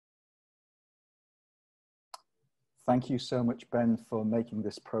Thank you so much, Ben, for making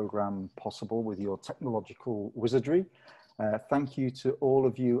this program possible with your technological wizardry. Thank you to all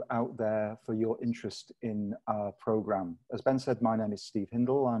of you out there for your interest in our program. As Ben said, my name is Steve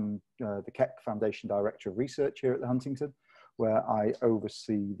Hindle. I'm the Keck Foundation Director of Research here at the Huntington, where I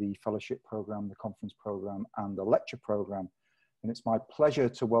oversee the fellowship program, the conference program, and the lecture program. And it's my pleasure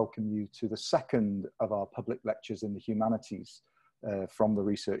to welcome you to the second of our public lectures in the humanities from the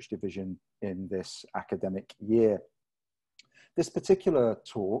research division in this academic year. This particular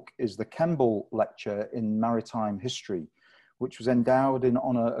talk is the Kemble Lecture in Maritime History, which was endowed in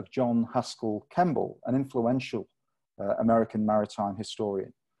honor of John Haskell Kemble, an influential American maritime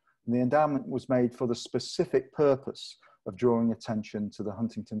historian. And the endowment was made for the specific purpose of drawing attention to the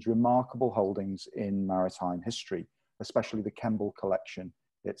Huntington's remarkable holdings in maritime history, especially the Kemble collection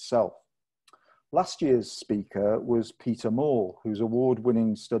itself. Last year's speaker was Peter Moore, whose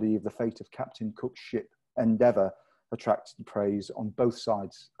award-winning study of the fate of Captain Cook's ship Endeavour attracted praise on both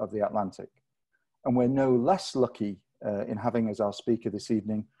sides of the Atlantic. And we're no less lucky in having as our speaker this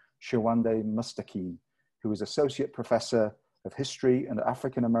evening, Sowande Mustakeem, who is Associate Professor of History and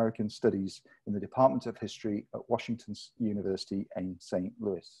African American Studies in the Department of History at Washington University in St.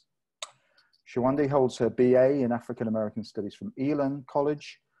 Louis. Sowande holds her BA in African American Studies from Elon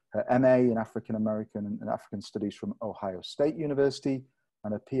College, her MA in African American and African Studies from Ohio State University,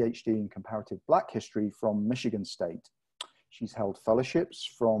 and a PhD in Comparative Black History from Michigan State. She's held fellowships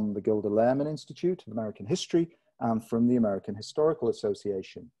from the Gilder Lehrman Institute of American History and from the American Historical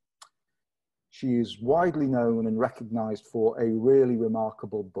Association. She is widely known and recognized for a really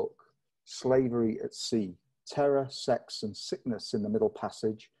remarkable book, Slavery at Sea, Terror, Sex and Sickness in the Middle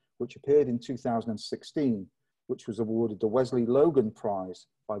Passage, which appeared in 2016, which was awarded the Wesley Logan Prize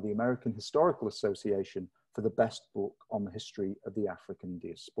by the American Historical Association for the best book on the history of the African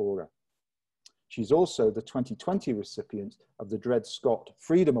diaspora. She's also the 2020 recipient of the Dred Scott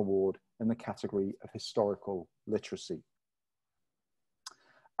Freedom Award in the category of historical literacy.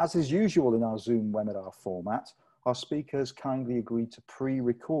 As is usual in our Zoom webinar format, our speakers kindly agreed to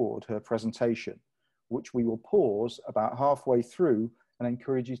pre-record her presentation, which we will pause about halfway through and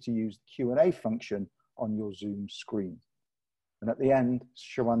encourage you to use the Q&A function on your Zoom screen. And at the end,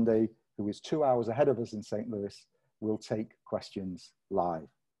 Sowande, who is 2 hours ahead of us in St. Louis, will take questions live.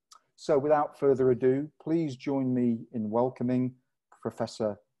 So without further ado, please join me in welcoming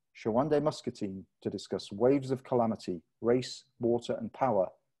Professor Sowande Mustakeem to discuss waves of calamity, race, water, and power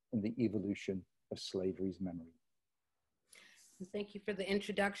in the evolution of slavery's memory. Thank you for the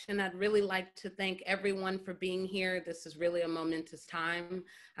introduction. I'd really like to thank everyone for being here. This is really a momentous time.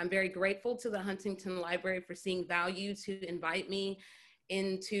 I'm very grateful to the Huntington Library for seeing value to invite me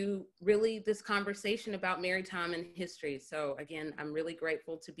into really this conversation about maritime and history. So again, I'm really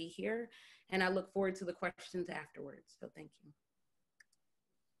grateful to be here and I look forward to the questions afterwards. So thank you.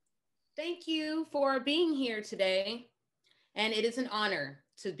 Thank you for being here today. And it is an honor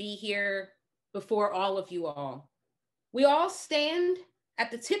to be here before all of you all. We all stand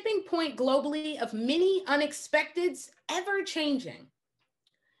at the tipping point globally of many unexpecteds ever changing.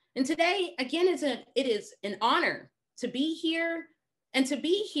 And today, again, it is an honor to be here and to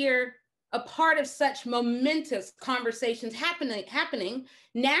be here a part of such momentous conversations happening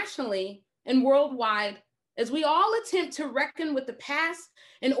nationally and worldwide as we all attempt to reckon with the past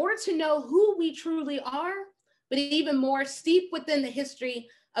in order to know who we truly are, but even more steeped within the history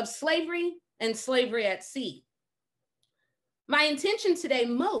of slavery and slavery at sea. My intention today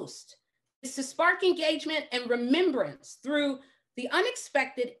most is to spark engagement and remembrance through the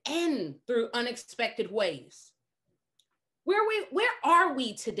unexpected and through unexpected ways. Where are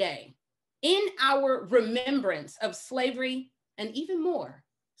we today in our remembrance of slavery and even more,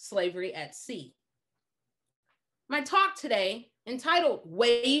 slavery at sea? My talk today, entitled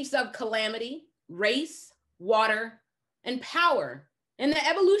Waves of Calamity, Race, Water, and Power in the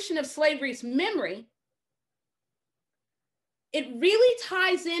Evolution of Slavery's Memory, it really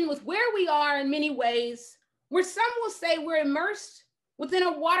ties in with where we are in many ways, where some will say we're immersed within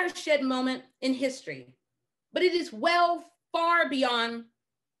a watershed moment in history, but it is well far beyond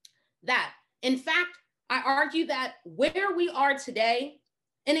that. In fact, I argue that where we are today,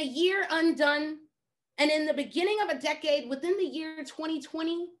 in a year undone, and in the beginning of a decade within the year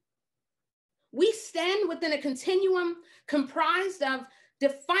 2020, we stand within a continuum comprised of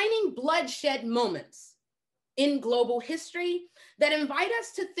defining bloodshed moments in global history that invite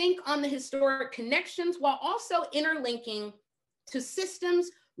us to think on the historic connections while also interlinking to systems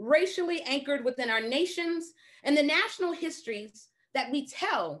racially anchored within our nations and the national histories that we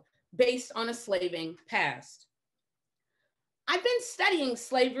tell based on a slaving past. I've been studying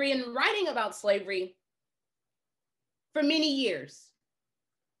slavery and writing about slavery for many years,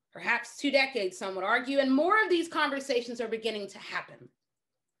 perhaps 2 decades, some would argue, and more of these conversations are beginning to happen.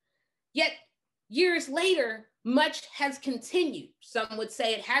 Yet years later, much has continued. Some would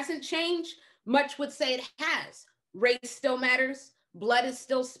say it hasn't changed. Much would say it has. Race still matters. Blood is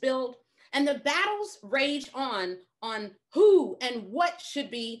still spilled. And the battles rage on who and what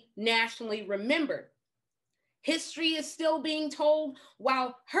should be nationally remembered. History is still being told,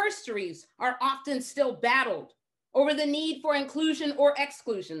 while herstories are often still battled over the need for inclusion or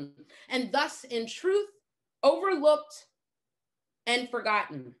exclusion, and thus, in truth, overlooked and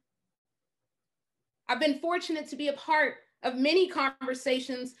forgotten. I've been fortunate to be a part of many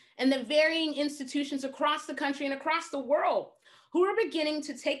conversations and the varying institutions across the country and across the world who are beginning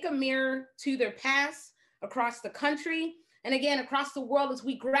to take a mirror to their past across the country and again across the world as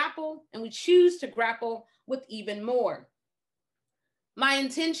we grapple and we choose to grapple with even more. My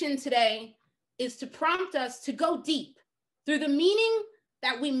intention today is to prompt us to go deep through the meaning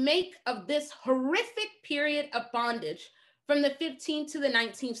that we make of this horrific period of bondage from the 15th to the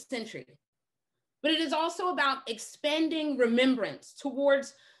 19th century. But it is also about expanding remembrance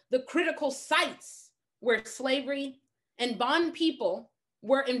towards the critical sites where slavery and bond people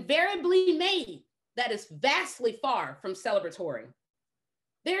were invariably made that is vastly far from celebratory.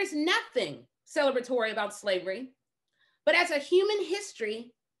 There is nothing celebratory about slavery, but as a human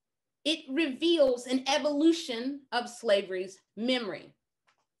history, it reveals an evolution of slavery's memory.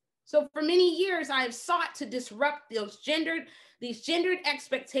 So for many years, I have sought to disrupt these gendered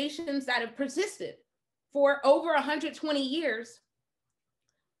expectations that have persisted for over 120 years,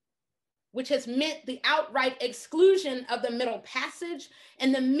 which has meant the outright exclusion of the Middle Passage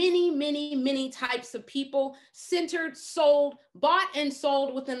and the many types of people centered, sold, bought and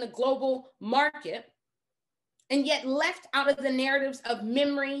sold within the global market, and yet left out of the narratives of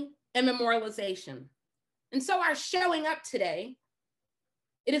memory and memorialization. And so our showing up today,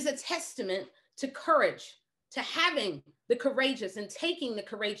 it is a testament to courage, to having the courageous and taking the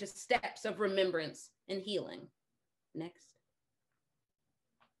courageous steps of remembrance and healing. Next.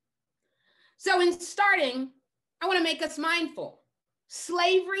 So in starting, I want to make us mindful.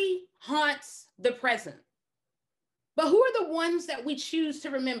 Slavery haunts the present. But who are the ones that we choose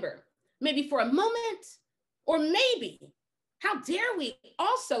to remember? Maybe for a moment, or maybe, how dare we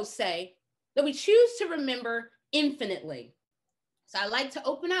also say that we choose to remember infinitely? So I like to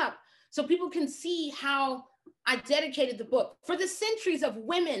open up so people can see how I dedicated the book for the centuries of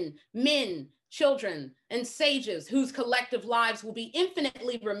women, men, children, and sages whose collective lives will be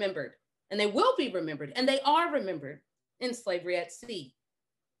infinitely remembered. And they will be remembered, and they are remembered in Slavery at Sea.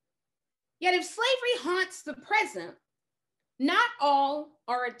 Yet if slavery haunts the present, not all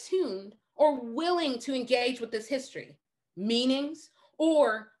are attuned or willing to engage with this history, meanings,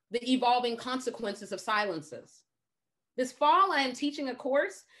 or the evolving consequences of silences. This fall, I am teaching a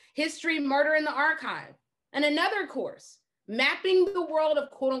course, History, Murder in the Archive, and another course, Mapping the World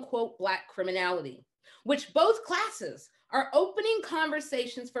of Quote Unquote Black Criminality, which both classes are opening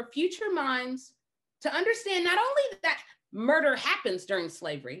conversations for future minds to understand not only that murder happens during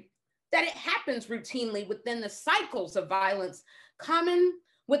slavery, that it happens routinely within the cycles of violence common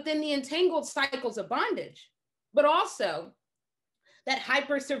within the entangled cycles of bondage, but also that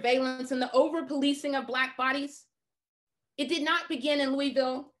hyper-surveillance and the over-policing of Black bodies, it did not begin in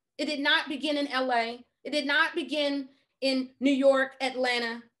Louisville, it did not begin in LA, it did not begin in New York,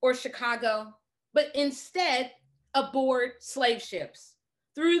 Atlanta, or Chicago, but instead aboard slave ships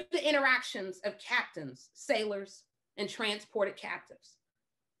through the interactions of captains, sailors, and transported captives.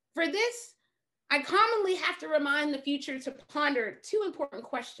 For this, I commonly have to remind the future to ponder 2 important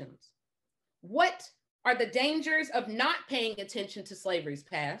questions. What are the dangers of not paying attention to slavery's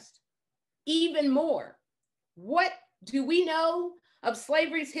past? Even more, what do we know of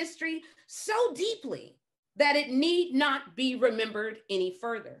slavery's history so deeply that it need not be remembered any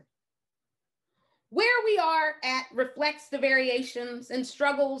further? Where we are at reflects the variations and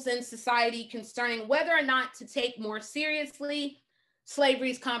struggles in society concerning whether or not to take more seriously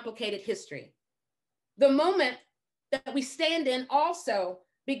slavery's complicated history. The moment that we stand in also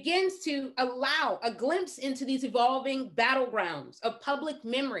begins to allow a glimpse into these evolving battlegrounds of public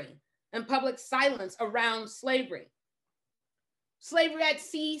memory and public silence around slavery. Slavery at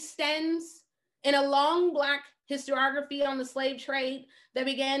Sea stands in a long Black historiography on the slave trade that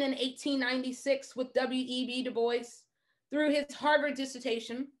began in 1896 with W.E.B. Du Bois through his Harvard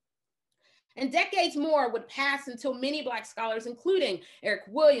dissertation. And decades more would pass until many Black scholars, including Eric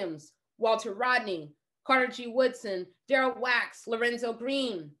Williams, Walter Rodney, Carter G. Woodson, Darrell Wax, Lorenzo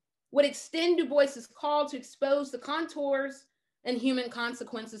Green, would extend Du Bois's call to expose the contours and human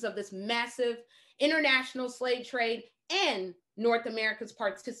consequences of this massive international slave trade and North America's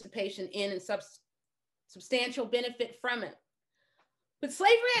participation in and substantial benefit from it. But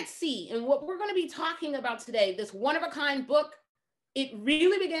Slavery at Sea, and what we're going to be talking about today, this one-of-a-kind book, it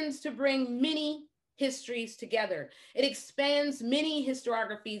really begins to bring many histories together. It expands many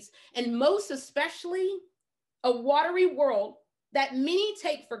historiographies, and most especially a watery world that many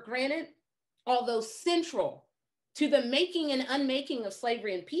take for granted, although central to the making and unmaking of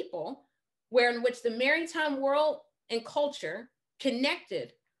slavery and people, in which the maritime world and culture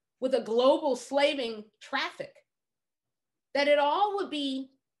connected with a global slaving traffic, that it all would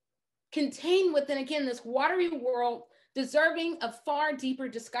be contained within, again, this watery world deserving of far deeper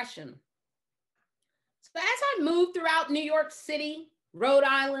discussion. So as I moved throughout New York City, Rhode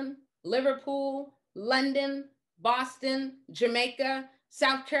Island, Liverpool, London, Boston, Jamaica,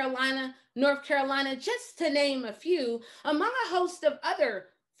 South Carolina, North Carolina, just to name a few, among a host of other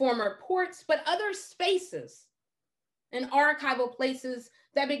former ports, but other spaces and archival places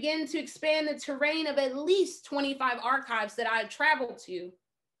that begin to expand the terrain of at least 25 archives that I traveled to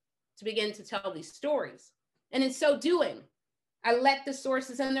begin to tell these stories. And in so doing, I let the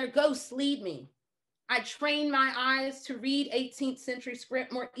sources and their ghosts lead me. I trained my eyes to read 18th century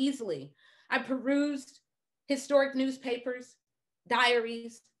script more easily. I perused historic newspapers,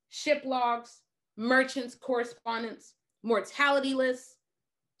 diaries, ship logs, merchants' correspondence, mortality lists,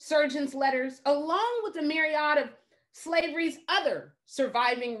 surgeons' letters, along with the myriad of slavery's other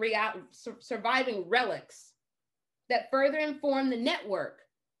surviving relics that further inform the network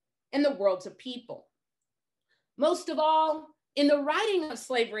and the worlds of people. Most of all, in the writing of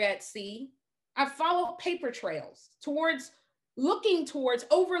Slavery at Sea, I followed paper trails looking towards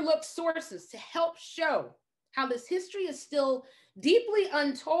overlooked sources to help show how this history is still deeply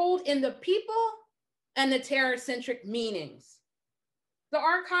untold in the people and the terror-centric meanings. The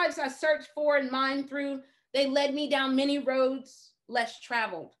archives I searched for and mined through, they led me down many roads less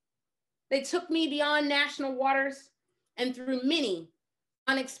traveled. They took me beyond national waters and through many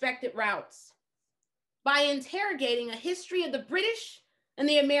unexpected routes. By interrogating a history of the British and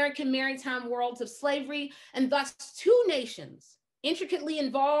the American maritime worlds of slavery, and thus two nations intricately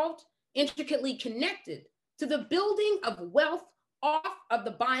involved, intricately connected to the building of wealth off of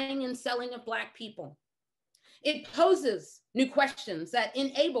the buying and selling of Black people. It poses new questions that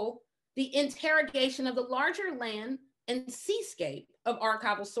enable the interrogation of the larger land and seascape of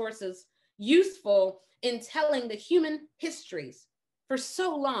archival sources useful in telling the human histories for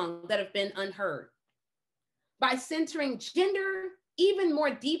so long that have been unheard. By centering gender even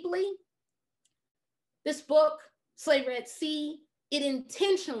more deeply, this book, Slavery at Sea, it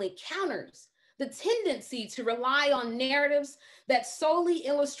intentionally counters the tendency to rely on narratives that solely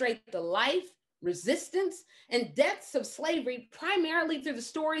illustrate the life, resistance, and deaths of slavery, primarily through the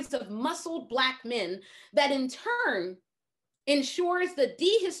stories of muscled Black men, that in turn ensures the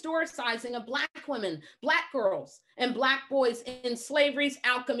dehistoricizing of Black women, Black girls, and Black boys in slavery's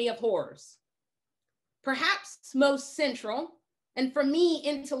alchemy of horrors. Perhaps most central, and for me,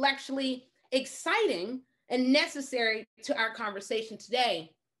 intellectually exciting and necessary to our conversation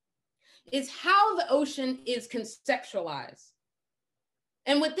today, is how the ocean is conceptualized.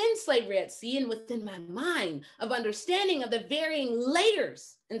 And within Slavery at Sea, and within my mind of understanding of the varying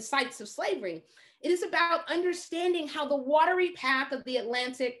layers and sites of slavery, it is about understanding how the watery path of the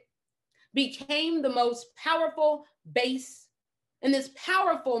Atlantic became the most powerful base and this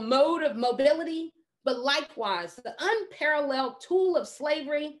powerful mode of mobility, but likewise the unparalleled tool of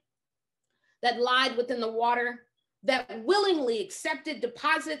slavery that lied within the water, that willingly accepted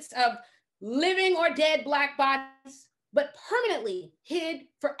deposits of living or dead Black bodies, but permanently hid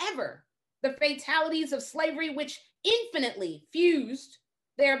forever the fatalities of slavery, which infinitely fused,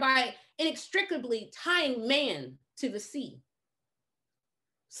 thereby inextricably tying man to the sea.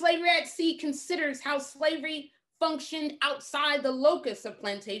 Slavery at Sea considers how slavery functioned outside the locus of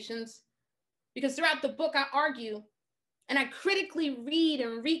plantations, because throughout the book I argue and I critically read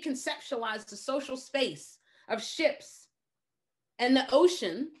and reconceptualize the social space of ships and the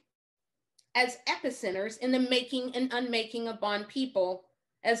ocean as epicenters in the making and unmaking of bond people,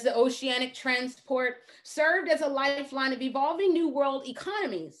 as the oceanic transport served as a lifeline of evolving New World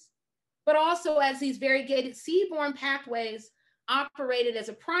economies, but also as these variegated seaborne pathways operated as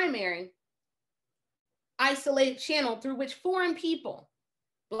a primary isolated channel through which foreign people,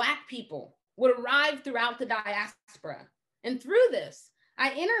 Black people, would arrive throughout the diaspora. And through this,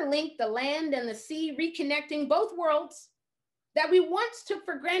 I interlinked the land and the sea, reconnecting both worlds that we once took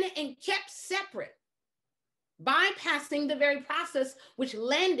for granted and kept separate, bypassing the very process which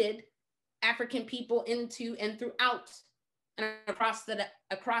landed African people into and throughout and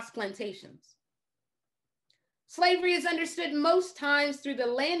across plantations. Slavery is understood most times through the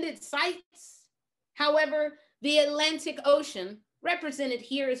landed sites. However, the Atlantic Ocean, represented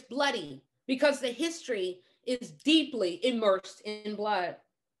here, is bloody because the history is deeply immersed in blood.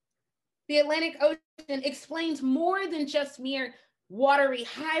 The Atlantic Ocean explains more than just mere watery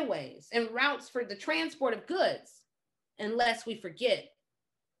highways and routes for the transport of goods, unless we forget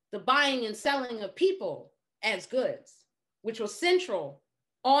the buying and selling of people as goods, which was central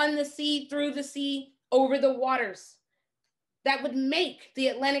on the sea, through the sea, over the waters, that would make the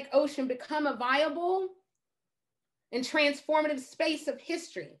Atlantic Ocean become a viable and transformative space of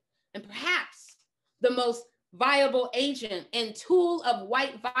history, and perhaps the most viable agent and tool of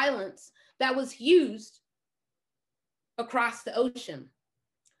white violence that was used across the ocean.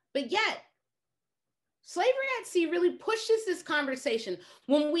 But yet, slavery at sea really pushes this conversation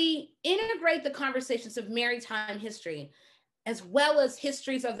when we integrate the conversations of maritime history, as well as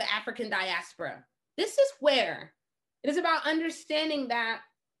histories of the African diaspora. This is where it is about understanding that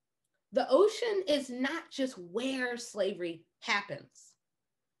the ocean is not just where slavery happens,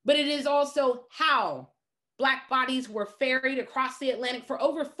 but it is also how Black bodies were ferried across the Atlantic for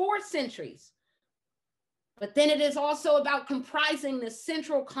over 4 centuries. But then it is also about comprising the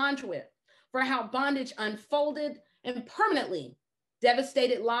central conduit for how bondage unfolded and permanently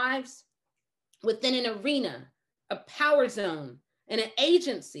devastated lives within an arena, a power zone, and an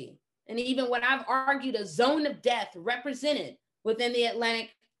agency, and even what I've argued a zone of death represented within the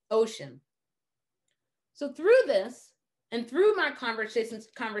Atlantic Ocean. So through this, and through my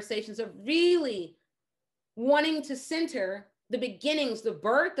conversations of really wanting to center the beginnings, the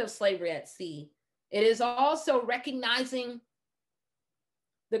birth of slavery at sea, it is also recognizing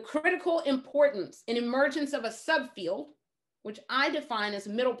the critical importance and emergence of a subfield, which I define as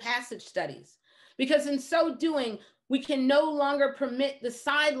Middle Passage studies, because in so doing, we can no longer permit the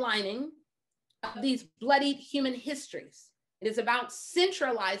sidelining of these bloodied human histories. It is about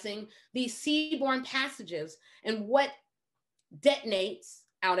centralizing these seaborne passages and what detonates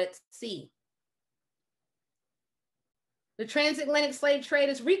out at sea. The transatlantic slave trade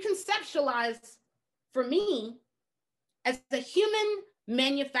is reconceptualized for me as a human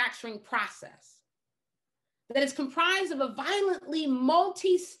manufacturing process that is comprised of a violently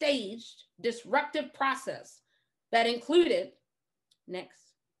multi-staged disruptive process that included, next,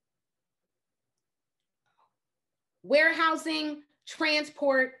 warehousing,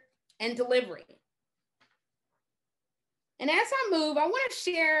 transport, and delivery. And as I move, I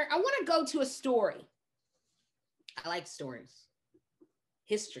want to go to a story. I like stories,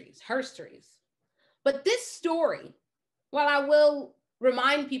 histories, herstories. But this story, while I will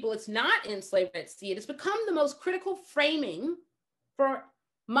remind people it's not in Slavery at Sea, it has become the most critical framing for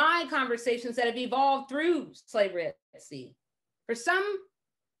my conversations that have evolved through Slavery at Sea. For some,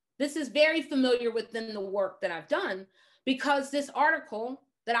 this is very familiar within the work that I've done, because this article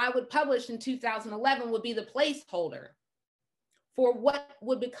that I would publish in 2011 would be the placeholder for what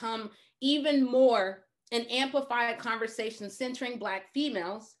would become even more an amplified conversation centering Black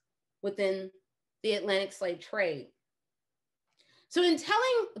females within the Atlantic slave trade. So in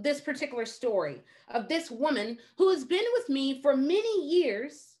telling this particular story of this woman who has been with me for many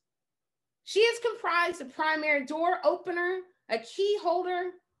years, she has comprised a primary door opener, a key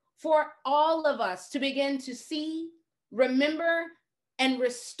holder for all of us to begin to see, remember, and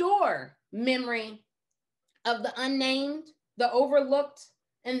restore memory of the unnamed, the overlooked,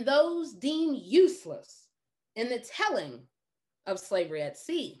 and those deemed useless in the telling of slavery at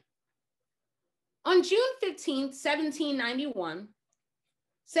sea. On June 15, 1791,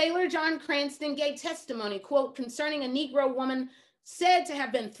 Sailor John Cranston gave testimony, quote, concerning a Negro woman said to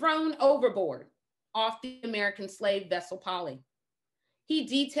have been thrown overboard off the American slave vessel Polly. He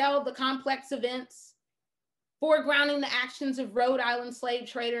detailed the complex events, foregrounding the actions of Rhode Island slave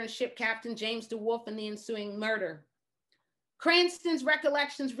trader and ship captain James DeWolf in the ensuing murder. Cranston's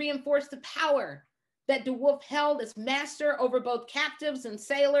recollections reinforced the power that DeWolf held as master over both captives and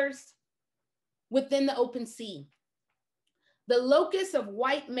sailors within the open sea. The locus of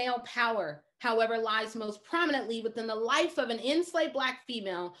white male power, however, lies most prominently within the life of an enslaved Black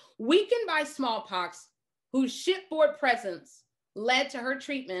female weakened by smallpox, whose shipboard presence led to her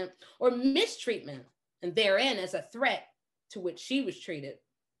treatment or mistreatment, and therein as a threat to which she was treated,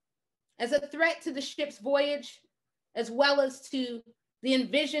 as a threat to the ship's voyage, as well as to the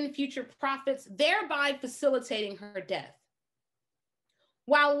envisioned future profits, thereby facilitating her death,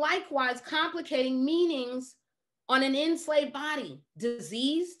 while likewise complicating meanings on an enslaved body,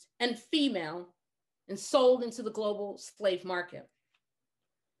 diseased and female, and sold into the global slave market.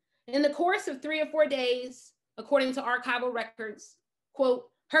 In the course of 3 or 4 days, according to archival records, quote,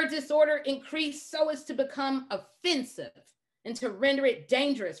 Her disorder increased so as to become offensive and to render it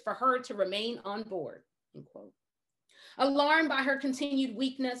dangerous for her to remain on board, end quote. Alarmed by her continued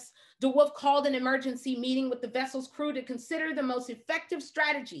weakness, De Wolf called an emergency meeting with the vessel's crew to consider the most effective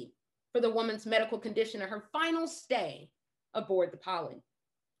strategy for the woman's medical condition and her final stay aboard the Polly.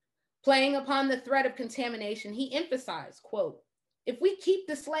 Playing upon the threat of contamination, he emphasized, quote, "If we keep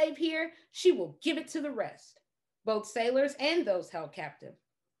the slave here, she will give it to the rest, both sailors and those held captive."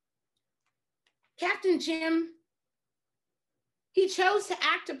 Captain Jim, he chose to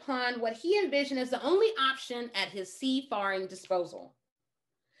act upon what he envisioned as the only option at his seafaring disposal.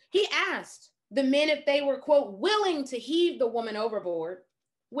 He asked the men if they were, quote, willing to heave the woman overboard,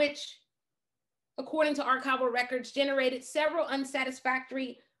 which, according to archival records, generated several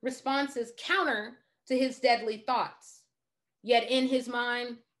unsatisfactory responses counter to his deadly thoughts. Yet in his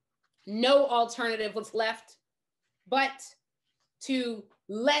mind, no alternative was left but to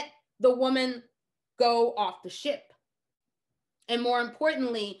let the woman go off the ship. And more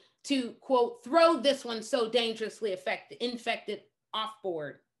importantly, to, quote, throw this one so dangerously infected off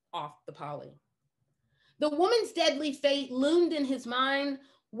the Polly. The woman's deadly fate loomed in his mind,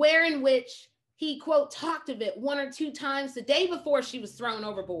 wherein which he, quote, talked of it one or two times the day before she was thrown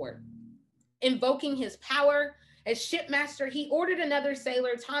overboard. Invoking his power as shipmaster, he ordered another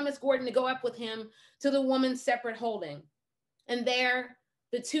sailor, Thomas Gordon, to go up with him to the woman's separate holding. And there,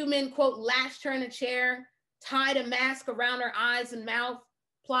 the two men, quote, lashed her in a chair, tied a mask around her eyes and mouth,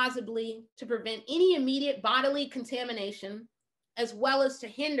 plausibly to prevent any immediate bodily contamination, as well as to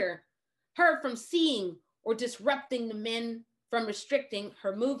hinder her from seeing or disrupting the men from restricting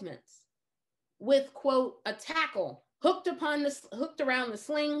her movements. With, quote, a tackle hooked around the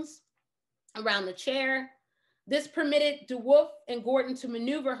slings, around the chair, this permitted De Wolf and Gordon to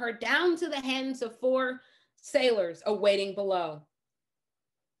maneuver her down to the hands of 4 sailors awaiting below.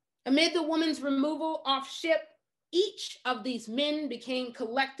 Amid the woman's removal off ship, each of these men became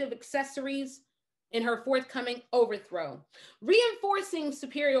collective accessories in her forthcoming overthrow, reinforcing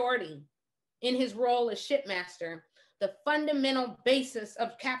superiority in his role as shipmaster. The fundamental basis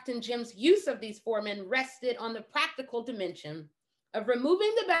of Captain Jim's use of these 4 men rested on the practical dimension of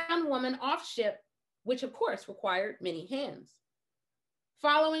removing the bound woman off ship, which of course required many hands.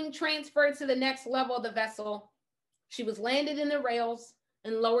 Following transfer to the next level of the vessel, she was landed in the rails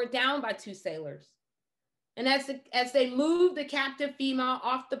and lowered down by 2 sailors. And as they moved the captive female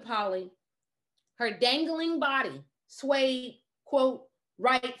off the Polly, her dangling body swayed, quote,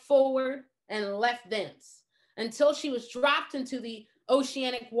 right forward and left thence until she was dropped into the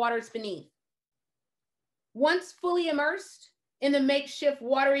oceanic waters beneath. Once fully immersed in the makeshift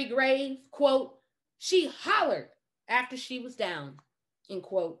watery grave, quote, she hollered after she was down, end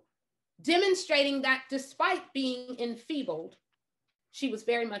quote, demonstrating that despite being enfeebled, she was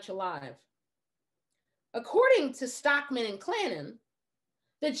very much alive. According to Stockman and Clannon,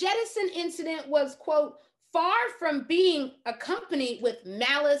 the jettison incident was, quote, far from being accompanied with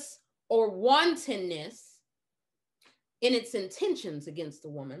malice or wantonness in its intentions against the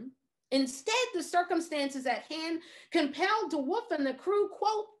woman. Instead, the circumstances at hand compelled De Wolf and the crew,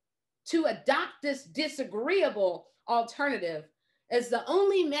 quote, to adopt this disagreeable alternative as the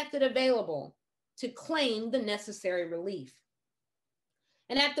only method available to claim the necessary relief.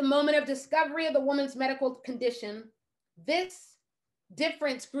 And at the moment of discovery of the woman's medical condition, this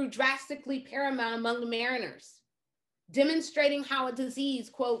difference grew drastically paramount among the mariners, demonstrating how a disease,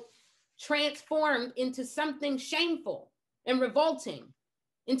 quote, transformed into something shameful and revolting,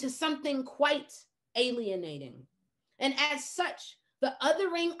 into something quite alienating. And as such, the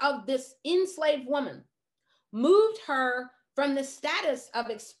othering of this enslaved woman moved her from the status of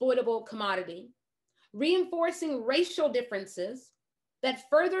exploitable commodity, reinforcing racial differences that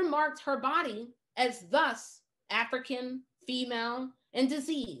further marked her body as thus African, female, and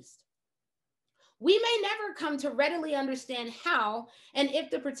diseased. We may never come to readily understand how and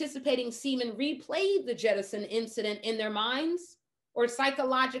if the participating seamen replayed the jettison incident in their minds or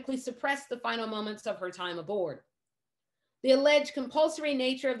psychologically suppressed the final moments of her time aboard. The alleged compulsory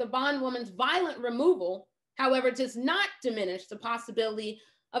nature of the bondwoman's violent removal, however, does not diminish the possibility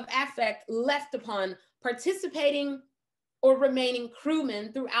of affect left upon participating or remaining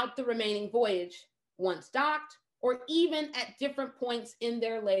crewmen throughout the remaining voyage, once docked, or even at different points in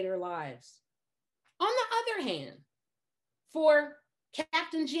their later lives. On the other hand, for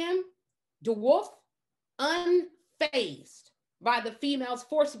Captain Jim, De Wolf, unfazed by the female's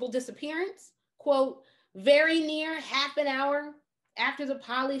forcible disappearance, quote, very near half an hour after the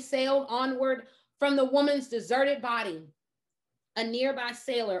Polly sailed onward from the woman's deserted body, a nearby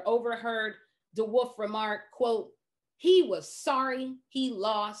sailor overheard De Wolf remark, quote, He was sorry he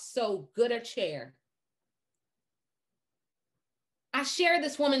lost so good a chair. I share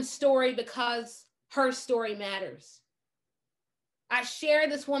this woman's story because her story matters. I share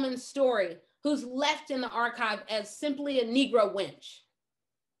this woman's story who's left in the archive as simply a Negro wench.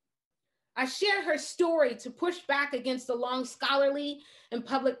 I share her story to push back against the long scholarly and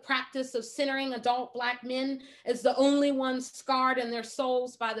public practice of centering adult Black men as the only ones scarred in their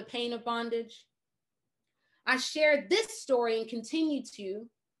souls by the pain of bondage. I share this story and continue to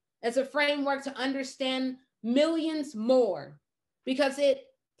as a framework to understand millions more, because it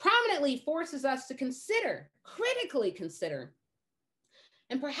prominently forces us to consider, critically consider,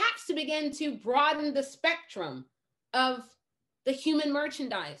 and perhaps to begin to broaden the spectrum of the human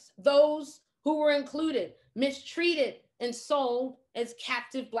merchandise, those who were included, mistreated, and sold as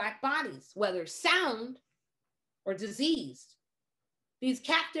captive Black bodies, whether sound or diseased. These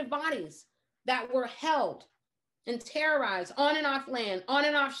captive bodies that were held and terrorized on and off land, on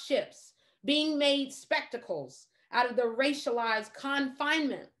and off ships, being made spectacles out of the racialized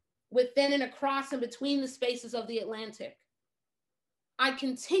confinement within and across and between the spaces of the Atlantic. I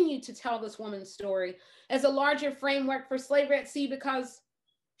continue to tell this woman's story as a larger framework for slavery at sea because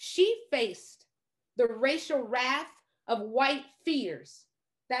she faced the racial wrath of white fears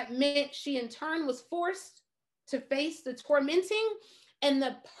that meant she in turn was forced to face the tormenting and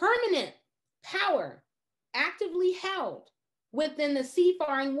the permanent power actively held within the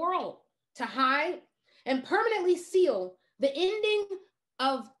seafaring world to hide and permanently seal the ending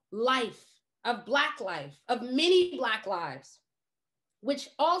of life, of Black life, of many Black lives, which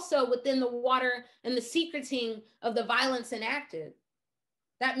also within the water and the secreting of the violence enacted.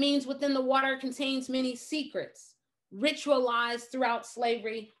 That means within the water contains many secrets, ritualized throughout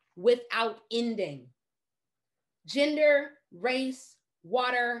slavery without ending. Gender, race,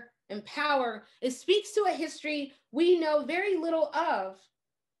 water, and power, it speaks to a history we know very little of,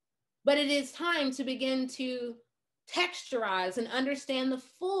 but it is time to begin to texturize and understand the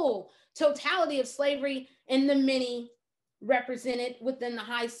full totality of slavery and the many represented within the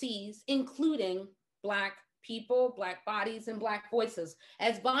high seas, including Black people, Black bodies, and Black voices,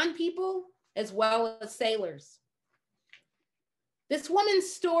 as bond people, as well as sailors. This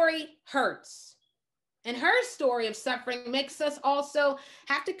woman's story hurts. And her story of suffering makes us also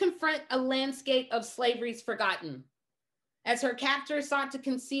have to confront a landscape of slavery's forgotten. As her captors sought to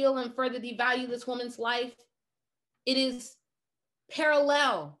conceal and further devalue this woman's life, it is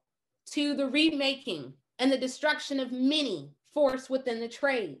parallel to the remaking and the destruction of many forced within the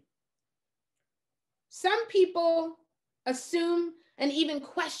trade. Some people assume and even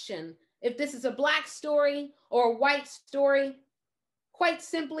question if this is a Black story or a white story. Quite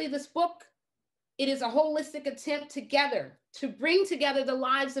simply, this book, it is a holistic attempt together to bring together the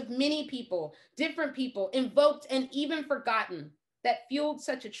lives of many people, different people, invoked and even forgotten, that fueled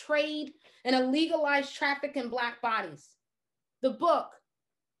such a trade and a legalized traffic in Black bodies. The book,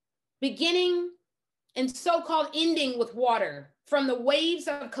 beginning and so-called ending with water, from the waves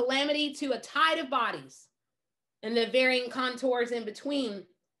of calamity to a tide of bodies and the varying contours in between,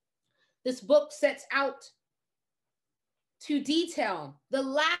 this book sets out to detail the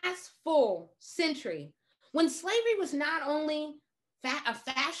last full century when slavery was not only a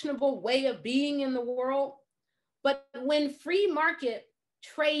fashionable way of being in the world, but when free market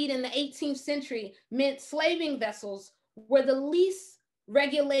trade in the 18th century meant slaving vessels were the least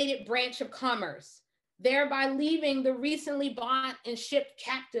regulated branch of commerce, thereby leaving the recently bought and shipped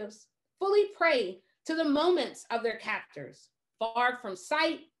captives fully prey to the moments of their captors, far from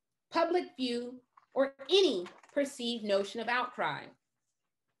sight, public view, or any perceived notion of outcry.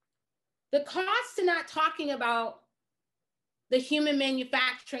 The cost to not talking about the human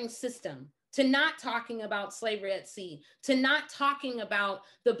manufacturing system, to not talking about slavery at sea, to not talking about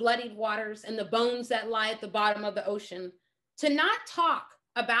the bloodied waters and the bones that lie at the bottom of the ocean, to not talk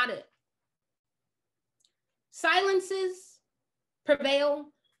about it. Silences prevail,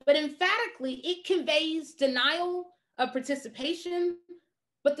 but emphatically it conveys denial of participation.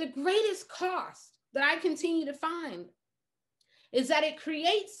 But the greatest cost that I continue to find is that it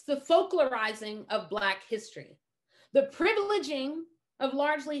creates the folklorizing of Black history, the privileging of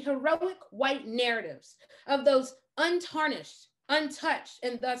largely heroic white narratives of those untarnished, untouched,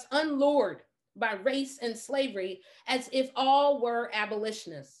 and thus unlured by race and slavery as if all were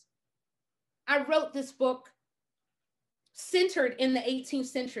abolitionists. I wrote this book centered in the 18th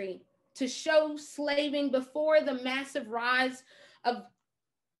century to show slaving before the massive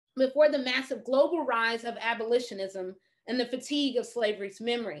global rise of abolitionism and the fatigue of slavery's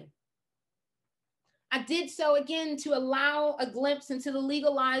memory. I did so again to allow a glimpse into the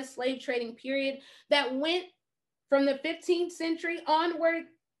legalized slave trading period that went from the 15th century onward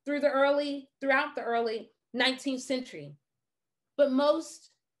throughout the early 19th century. But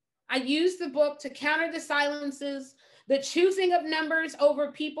most, I use the book to counter the silences, the choosing of numbers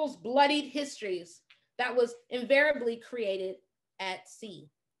over people's bloodied histories that was invariably created at sea.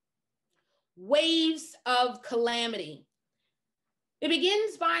 Waves of calamity. It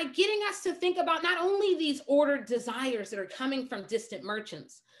begins by getting us to think about not only these ordered desires that are coming from distant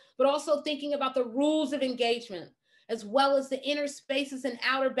merchants, but also thinking about the rules of engagement, as well as the inner spaces and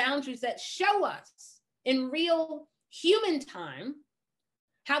outer boundaries that show us in real human time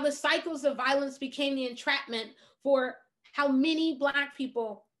how the cycles of violence became the entrapment for how many Black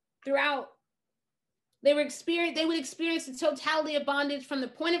people throughout they would experience the totality of bondage from the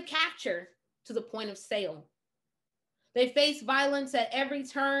point of capture to the point of sale. They faced violence at every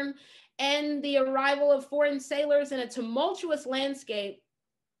turn, and the arrival of foreign sailors in a tumultuous landscape,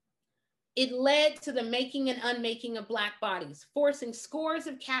 it led to the making and unmaking of Black bodies, forcing scores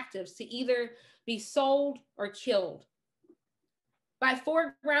of captives to either be sold or killed. By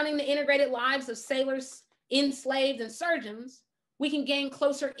foregrounding the integrated lives of sailors, enslaved, and surgeons, we can gain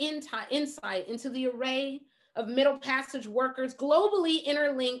closer insight into the array of Middle Passage workers globally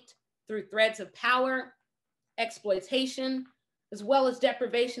interlinked through threads of power, exploitation, as well as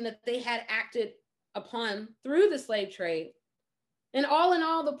deprivation that they had acted upon through the slave trade. And all in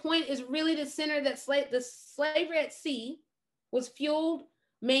all, the point is really to center that the slavery at sea was fueled,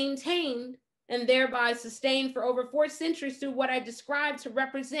 maintained, and thereby sustained for over 4 centuries through what I described to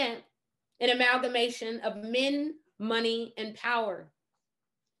represent an amalgamation of men, money, and power.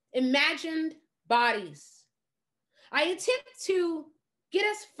 Imagined bodies. I attempt to get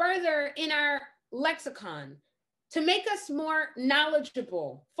us further in our lexicon to make us more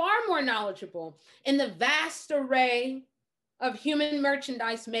knowledgeable, far more knowledgeable in the vast array of human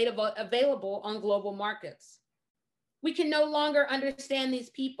merchandise made available on global markets. We can no longer understand these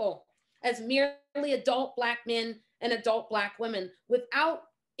people as merely adult Black men and adult Black women without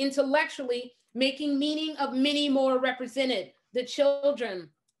intellectually making meaning of many more represented, the children,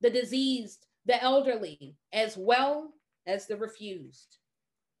 the diseased, the elderly, as well as the refused.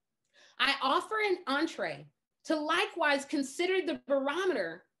 I offer an entree to likewise consider the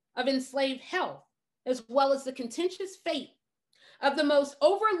barometer of enslaved health, as well as the contentious fate of the most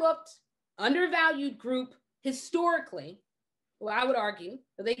overlooked, undervalued group historically. Well, I would argue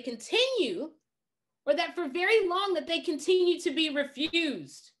that they continue, or that for very long that they continue to be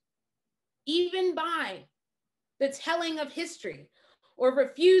refused, even by the telling of history, or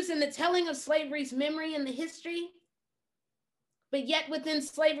refused in the telling of slavery's memory and the history. But yet within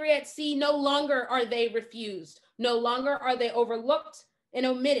slavery at sea, no longer are they refused. No longer are they overlooked and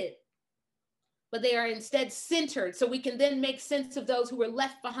omitted, but they are instead centered. So we can then make sense of those who were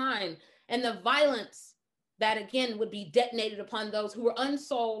left behind and the violence that again would be detonated upon those who were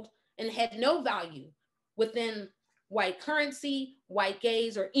unsold and had no value within white currency, white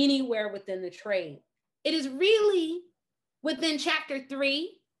gaze, or anywhere within the trade. It is really within chapter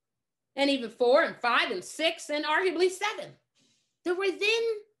 3 and even 4 and 5 and 6 and arguably 7 that were then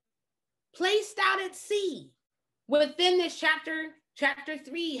placed out at sea within this chapter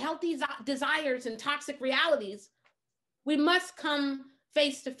 3, healthy desires and toxic realities. We must come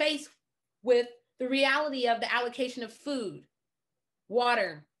face to face with the reality of the allocation of food,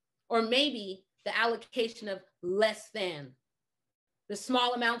 water, or maybe the allocation of less than. The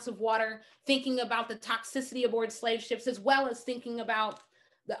small amounts of water, thinking about the toxicity aboard slave ships, as well as thinking about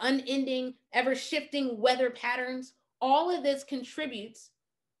the unending, ever-shifting weather patterns. All of this contributes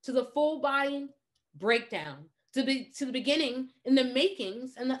to the full body breakdown, to the beginning in the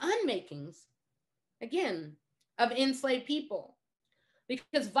makings and the unmakings, again, of enslaved people.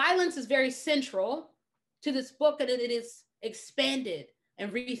 Because violence is very central to this book, and it is expanded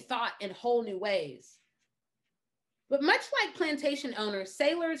and rethought in whole new ways. But much like plantation owners,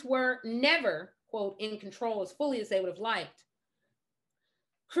 sailors were never, quote, in control as fully as they would have liked.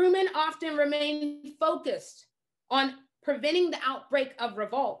 Crewmen often remained focused on preventing the outbreak of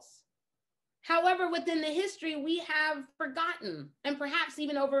revolts. However, within the history, we have forgotten and perhaps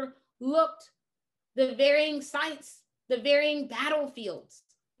even overlooked the varying sites, the varying battlefields.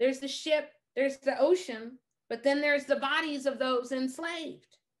 There's the ship, there's the ocean, but then there's the bodies of those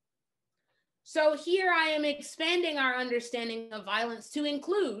enslaved. So here I am expanding our understanding of violence to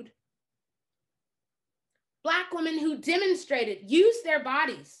include Black women who used their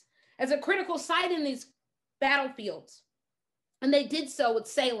bodies as a critical site in these battlefields. And they did so with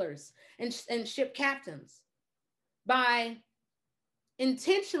sailors and ship captains by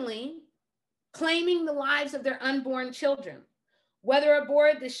intentionally claiming the lives of their unborn children, whether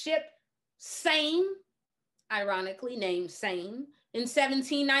aboard the ship sane, ironically named Same, in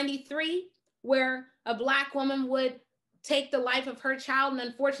 1793, where a Black woman would take the life of her child, and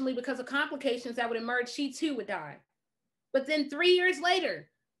unfortunately, because of complications that would emerge, she too would die. But then 3 years later,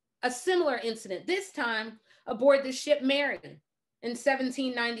 a similar incident, this time aboard the ship Mary in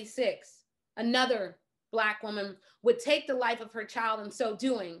 1796. Another Black woman would take the life of her child, and so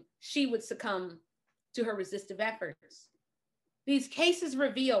doing, she would succumb to her resistive efforts. These cases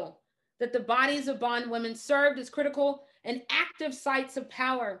reveal that the bodies of bondwomen served as critical and active sites of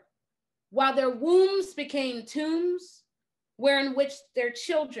power, while their wombs became tombs wherein which their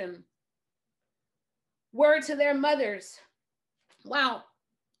children were to their mothers, while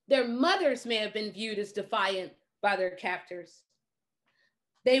their mothers may have been viewed as defiant by their captors.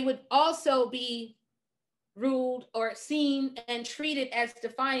 They would also be ruled or seen and treated as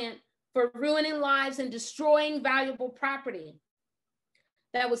defiant for ruining lives and destroying valuable property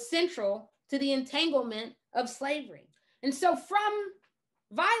that was central to the entanglement of slavery. And so from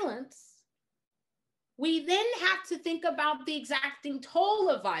violence, we then have to think about the exacting toll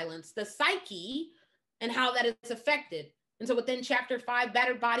of violence, the psyche, and how that is affected. And so within chapter 5,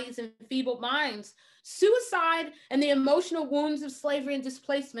 Battered Bodies and Enfeebled Minds, suicide and the emotional wounds of slavery and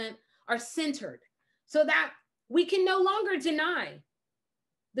displacement are centered so that we can no longer deny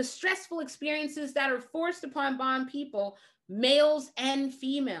the stressful experiences that are forced upon bond people, males and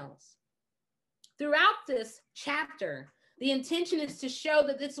females. Throughout this chapter, the intention is to show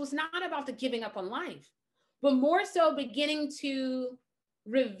that this was not about the giving up on life, but more so beginning to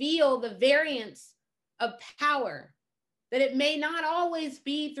reveal the variance of power, that it may not always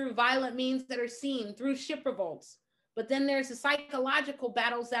be through violent means that are seen, through ship revolts, but then there's the psychological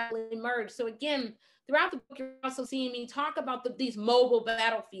battles that will emerge. So again, throughout the book, you're also seeing me talk about these mobile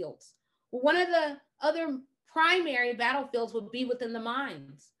battlefields. One of the other primary battlefields would be within the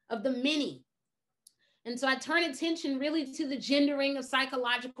minds of the many. And so I turn attention really to the gendering of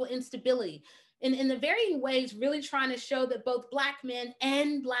psychological instability, in the varying ways, really trying to show that both Black men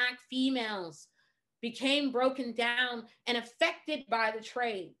and Black females became broken down and affected by the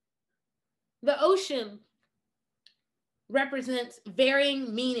trade. The ocean represents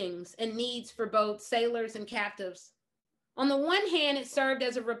varying meanings and needs for both sailors and captives. On the one hand, it served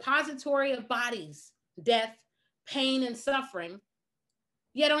as a repository of bodies, death, pain, and suffering.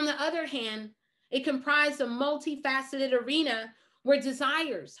 Yet on the other hand, it comprised a multifaceted arena where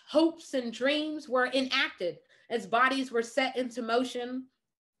desires, hopes, and dreams were enacted as bodies were set into motion,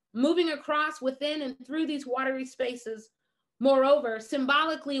 moving across, within, and through these watery spaces. Moreover,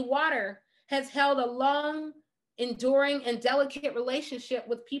 symbolically, water has held a long, enduring, and delicate relationship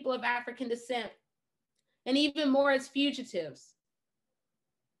with people of African descent, and even more as fugitives.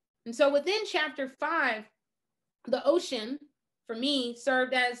 And so within chapter 5, the ocean, for me,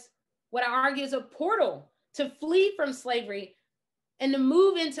 served as what I argue is a portal to flee from slavery and to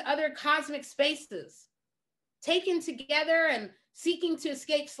move into other cosmic spaces. Taken together and seeking to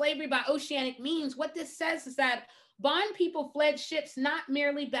escape slavery by oceanic means, what this says is that bond people fled ships not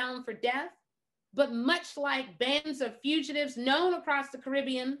merely bound for death, but much like bands of fugitives known across the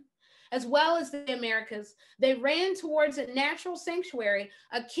Caribbean, as well as the Americas, they ran towards a natural sanctuary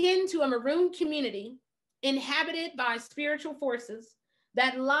akin to a maroon community inhabited by spiritual forces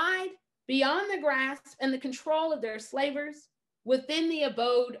that lied beyond the grasp and the control of their slavers within the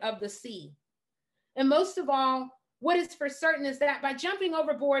abode of the sea. And most of all, what is for certain is that by jumping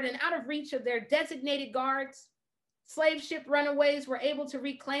overboard and out of reach of their designated guards, slave ship runaways were able to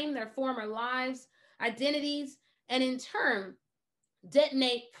reclaim their former lives, identities, and in turn,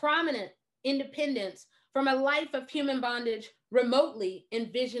 detonate prominent independence from a life of human bondage remotely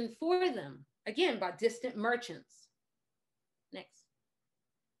envisioned for them, again, by distant merchants. Next.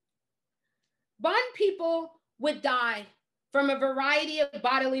 Bond people would die from a variety of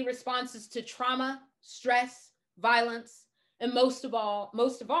bodily responses to trauma, stress, violence, and most of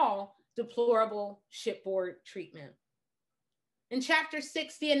all, deplorable shipboard treatment. In chapter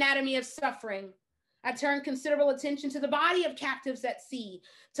 6, The Anatomy of Suffering, I turn considerable attention to the body of captives at sea,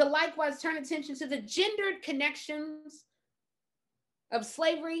 to likewise turn attention to the gendered connections of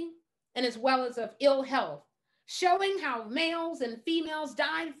slavery and as well as of ill health, showing how males and females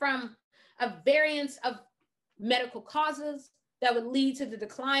died from a variance of medical causes that would lead to the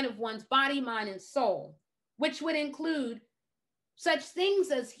decline of one's body, mind, and soul, which would include such things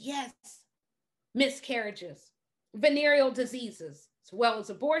as, yes, miscarriages, venereal diseases, as well as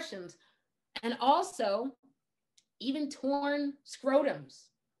abortions, and also even torn scrotums.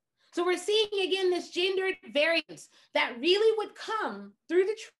 So we're seeing again this gendered variance that really would come through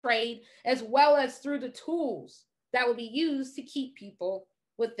the trade as well as through the tools that would be used to keep people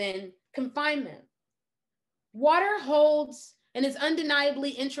within confinement. Water holds and is undeniably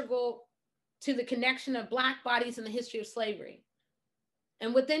integral to the connection of Black bodies in the history of slavery.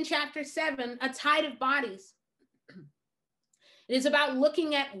 And within chapter 7, A Tide of Bodies, it is about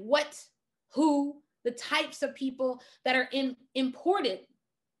looking at what, who, the types of people that are imported,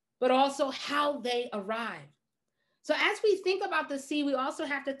 but also how they arrive. So as we think about the sea, we also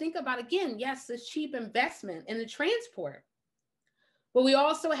have to think about, again, yes, this cheap investment in the transport, but we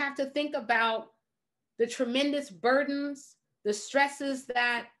also have to think about the tremendous burdens, the stresses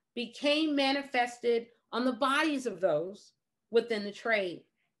that became manifested on the bodies of those within the trade.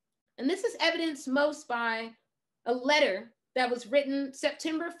 And this is evidenced most by a letter that was written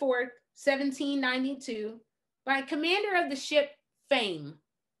September 4th, 1792, by a commander of the ship Fame.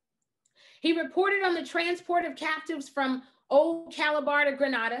 He reported on the transport of captives from Old Calabar to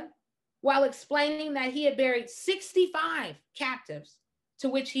Grenada, while explaining that he had buried 65 captives, to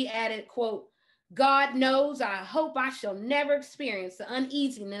which he added, quote, "God knows, I hope I shall never experience the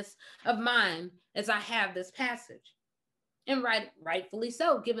uneasiness of mind as I have this passage." And rightfully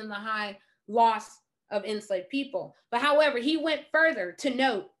so, given the high loss of enslaved people. But however, he went further to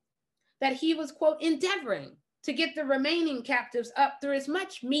note that he was, quote, "endeavoring to get the remaining captives up through as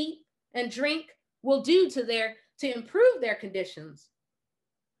much meat and drink will do to improve their conditions."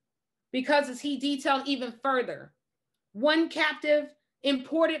 Because as he detailed even further, one captive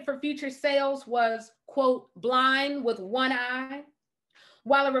imported for future sales was, quote, "blind with one eye,"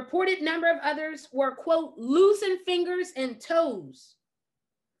 while a reported number of others were, quote, "loose in fingers and toes,"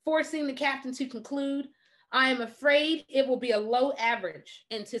 forcing the captain to conclude, "I am afraid it will be a low average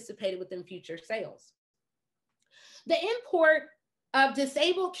anticipated within future sales." The import of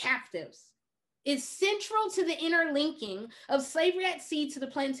disabled captives is central to the interlinking of slavery at sea to the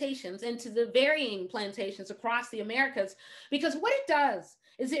plantations and to the varying plantations across the Americas, because what it does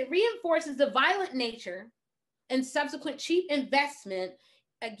is it reinforces the violent nature and subsequent cheap investment,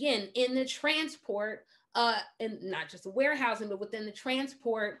 again, in the transport, and not just the warehousing, but within the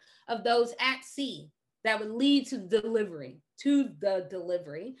transport of those at sea that would lead to the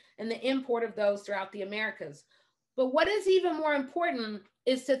delivery and the import of those throughout the Americas. But what is even more important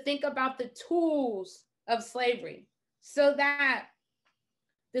is to think about the tools of slavery, so that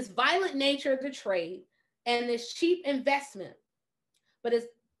this violent nature of the trade and this cheap investment, but it's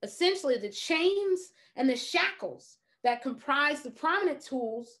essentially the chains and the shackles that comprise the prominent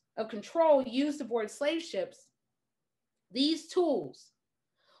tools of control used aboard slave ships. These tools,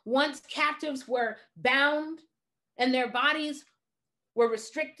 once captives were bound and their bodies were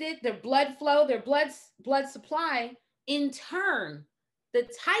restricted, their blood flow, their blood supply, in turn, the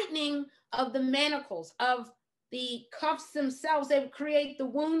tightening of the manacles of the cuffs themselves, they would create the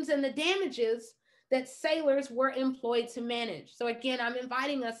wounds and the damages that sailors were employed to manage. So again, I'm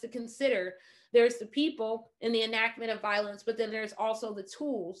inviting us to consider there's the people in the enactment of violence, but then there's also the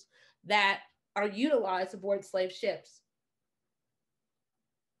tools that are utilized aboard slave ships.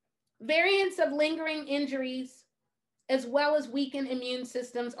 Variants of lingering injuries, as well as weakened immune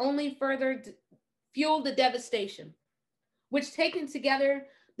systems, only further fueled the devastation, which taken together,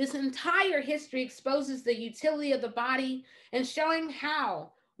 this entire history exposes the utility of the body and showing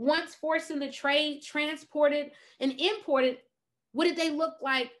how, once forced in the trade, transported, and imported, what did they look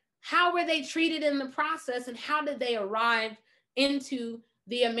like? How were they treated in the process? And how did they arrive into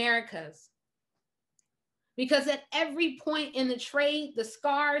the Americas? Because at every point in the trade, the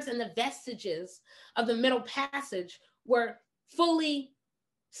scars and the vestiges of the Middle Passage were fully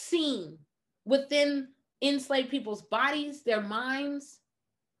seen within enslaved people's bodies, their minds,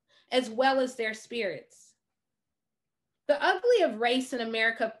 as well as their spirits. The ugly of race in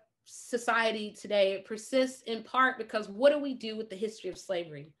America society today persists in part because what do we do with the history of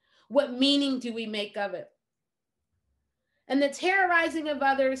slavery? What meaning do we make of it? And the terrorizing of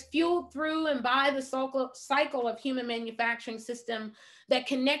others, fueled through and by the cycle of human manufacturing system that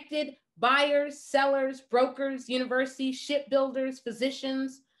connected buyers, sellers, brokers, universities, shipbuilders,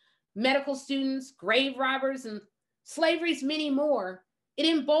 physicians, medical students, grave robbers, and slavery's many more, it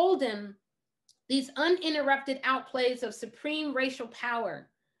emboldened these uninterrupted outplays of supreme racial power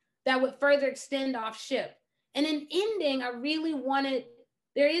that would further extend off ship. And in ending, I really wanted,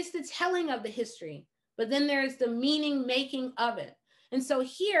 there is the telling of the history, but then there's the meaning making of it. And so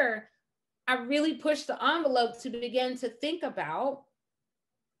here, I really pushed the envelope to begin to think about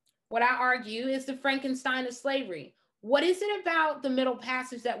what I argue is the Frankenstein of slavery. What is it about the Middle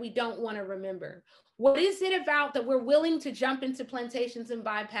Passage that we don't want to remember? What is it about that we're willing to jump into plantations and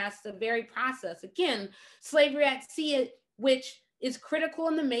bypass the very process? Again, slavery at sea, which is critical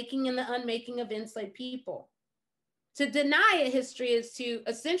in the making and the unmaking of enslaved people. To deny a history is to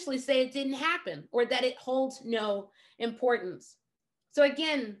essentially say it didn't happen or that it holds no importance. So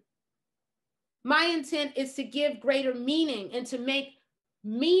again, my intent is to give greater meaning and to make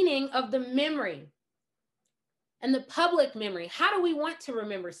meaning of the memory and the public memory. How do we want to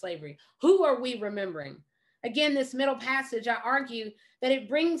remember slavery? Who are we remembering? Again, this middle passage, I argue that it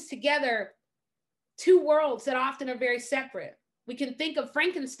brings together two worlds that often are very separate. We can think of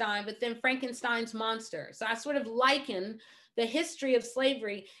Frankenstein, but then Frankenstein's monster. So I sort of liken the history of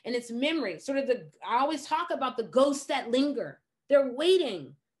slavery and its memory, I always talk about the ghosts that linger. They're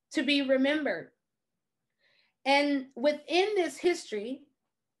waiting to be remembered. And within this history,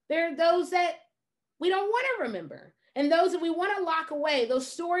 there are those that we don't want to remember, and those that we want to lock away, those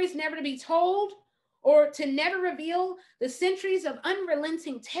stories never to be told or to never reveal the centuries of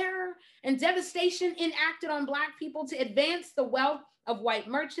unrelenting terror and devastation enacted on Black people to advance the wealth of white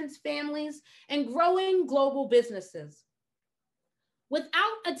merchants' families and growing global businesses.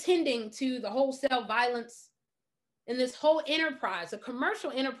 Without attending to the wholesale violence in this whole enterprise, a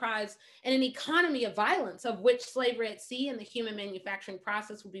commercial enterprise and an economy of violence of which slavery at sea and the human manufacturing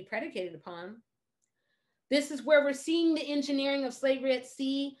process will be predicated upon. This is where we're seeing the engineering of slavery at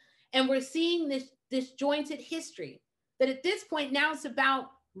sea, and we're seeing this disjointed history that at this point now it's about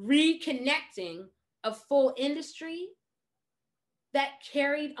reconnecting a full industry that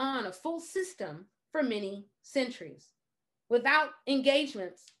carried on a full system for many centuries without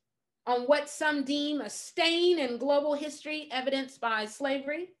engagements on what some deem a stain in global history evidenced by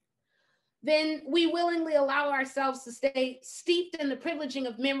slavery. Then we willingly allow ourselves to stay steeped in the privileging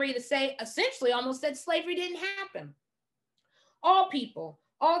of memory to say essentially almost that slavery didn't happen. All people,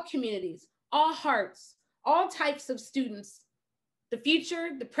 all communities, all hearts, all types of students, the future,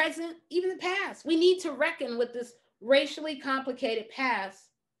 the present, even the past. We need to reckon with this racially complicated past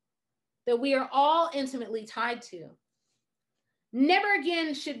that we are all intimately tied to. Never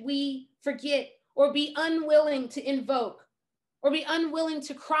again should we forget or be unwilling to invoke or be unwilling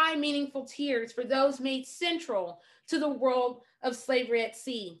to cry meaningful tears for those made central to the world of slavery at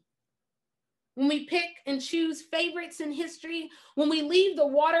sea. When we pick and choose favorites in history, when we leave the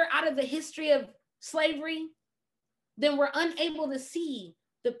water out of the history of slavery, then we're unable to see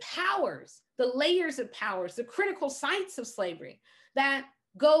the powers, the layers of powers, the critical sites of slavery that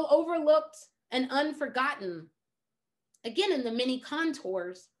go overlooked and unforgotten, again, in the many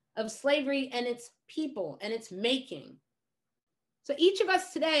contours of slavery and its people and its making. So each of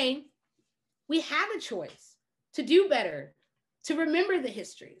us today, we have a choice to do better, to remember the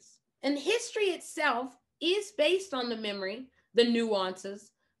histories. And history itself is based on the memory, the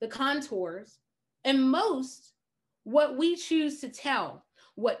nuances, the contours, and most what we choose to tell,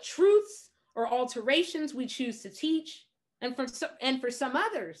 what truths or alterations we choose to teach. And for some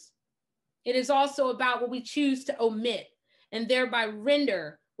others, it is also about what we choose to omit and thereby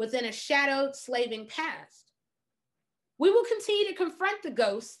render within a shadowed slaving past. We will continue to confront the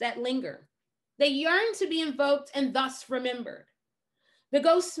ghosts that linger. They yearn to be invoked and thus remembered. The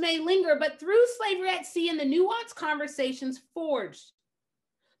ghosts may linger, but through slavery at sea and the nuanced conversations forged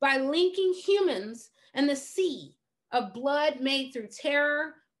by linking humans and the sea of blood made through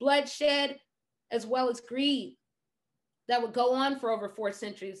terror, bloodshed, as well as greed that would go on for over 4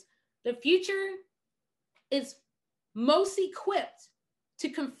 centuries, the future is most equipped to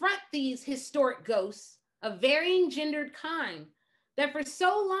confront these historic ghosts of varying gendered kind that for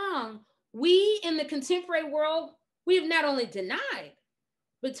so long, we in the contemporary world, we have not only denied,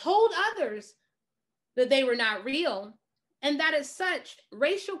 but told others that they were not real, and that as such,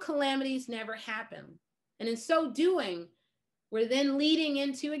 racial calamities never happen. And in so doing, we're then leading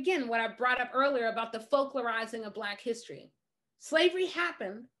into, again, what I brought up earlier about the folklorizing of Black history. Slavery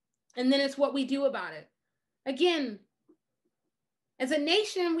happened, and then it's what we do about it. Again, as a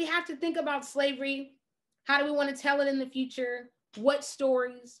nation, we have to think about slavery. How do we want to tell it in the future? What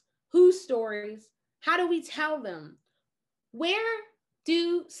stories? Whose stories? How do we tell them? Where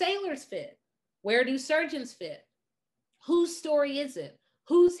do sailors fit? Where do surgeons fit? Whose story is it?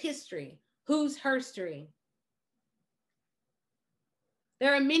 Whose history? Whose herstory?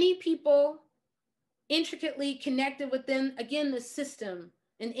 There are many people intricately connected within, again, the system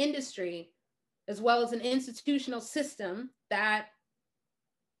and industry, as well as an institutional system that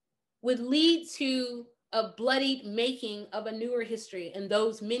would lead to a bloodied making of a newer history and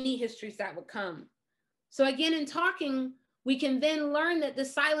those many histories that would come. So again, in talking, we can then learn that the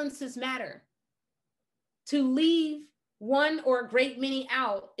silences matter. To leave one or a great many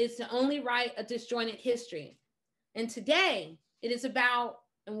out is to only write a disjointed history. And today, it is about,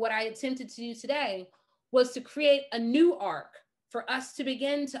 and what I attempted to do today, was to create a new arc for us to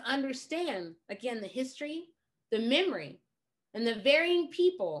begin to understand, again, the history, the memory, and the varying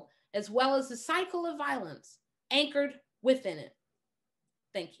people, as well as the cycle of violence anchored within it.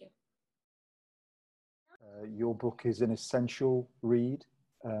 Thank you. Your book is an essential read,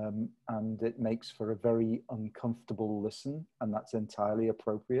 and it makes for a very uncomfortable listen, and that's entirely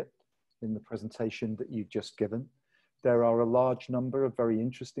appropriate in the presentation that you've just given. There are a large number of very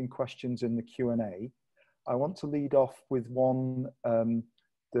interesting questions in the Q&A. I want to lead off with one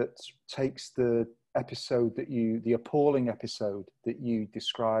that takes the episode that the appalling episode that you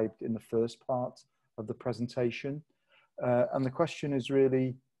described in the first part of the presentation. And the question is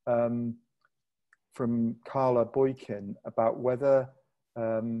really from Carla Boykin about whether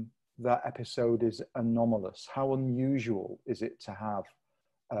that episode is anomalous. How unusual is it to have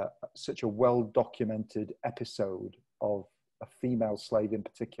such a well-documented episode of a female slave in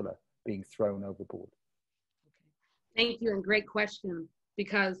particular being thrown overboard? Thank you, and great question,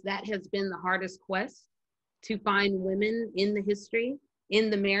 because that has been the hardest quest to find women in the history, in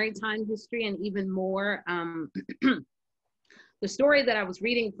the maritime history, and even more. The story that I was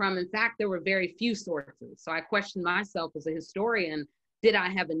reading from, in fact, there were very few sources. So I questioned myself as a historian, did I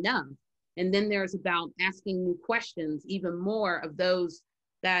have enough? And then there's about asking new questions, even more of those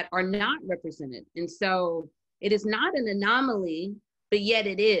that are not represented. And so it is not an anomaly, but yet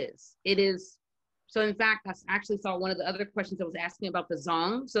it is. It is. So in fact, I actually saw one of the other questions that was asking about the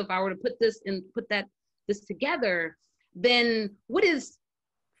Zong. So if I were to put this together, then what is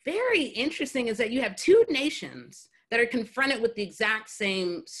very interesting is that you have two nations that are confronted with the exact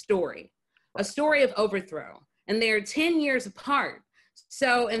same story, a story of overthrow, and they're 10 years apart.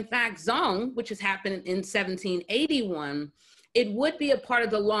 So in fact, Zong, which has happened in 1781, it would be a part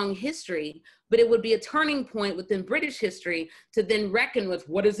of the long history, but it would be a turning point within British history to then reckon with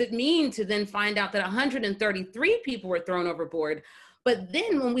what does it mean to then find out that 133 people were thrown overboard. But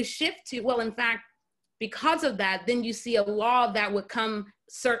then when we shift to, well, in fact, because of that, then you see a law that would come,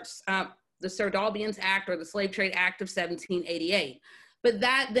 the Sir Dalbians Act or the Slave Trade Act of 1788. But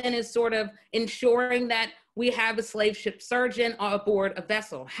that then is sort of ensuring that we have a slave ship surgeon aboard a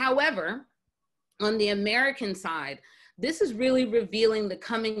vessel. However, on the American side, this is really revealing the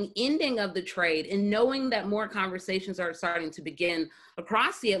coming ending of the trade, and knowing that more conversations are starting to begin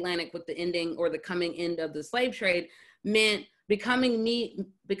across the Atlantic with the ending or the coming end of the slave trade meant becoming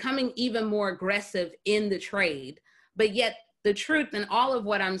even more aggressive in the trade. But yet the truth in all of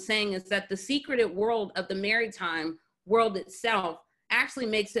what I'm saying is that the secretive world of the maritime world itself actually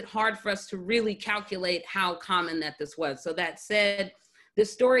makes it hard for us to really calculate how common that this was. So that said, the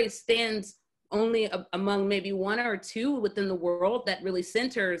story stands only among maybe one or two within the world that really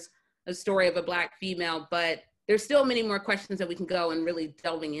centers a story of a Black female, but there's still many more questions that we can go and really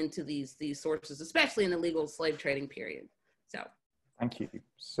delving into these sources, especially in the legal slave trading period. So. Thank you.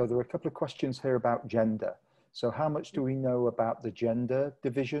 So there are a couple of questions here about gender. So how much do we know about the gender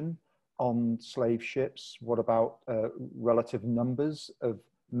division on slave ships? What about relative numbers of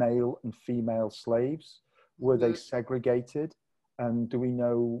male and female slaves? Were they segregated? And do we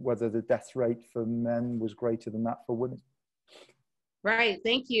know whether the death rate for men was greater than that for women? Right,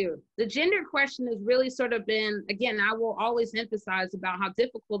 thank you. The gender question has really sort of been, again, I will always emphasize about how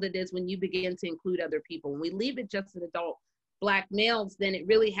difficult it is when you begin to include other people. When we leave it just at adult Black males, then it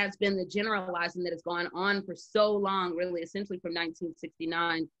really has been the generalizing that has gone on for so long, really essentially from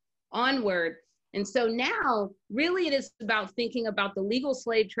 1969 onward. And so now really it is about thinking about the legal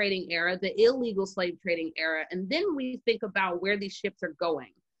slave trading era, the illegal slave trading era, and then we think about where these ships are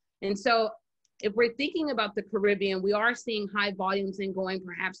going. And so if we're thinking about the Caribbean, we are seeing high volumes in going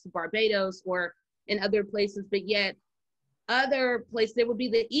perhaps to Barbados or in other places, but yet other places, there would be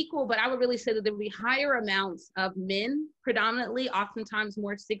the equal, but I would really say that there would be higher amounts of men, predominantly, oftentimes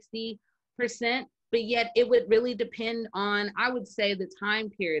more 60%, but yet it would really depend on, I would say, the time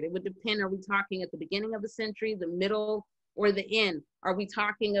period. It would depend, are we talking at the beginning of the century, the middle, or the end? Are we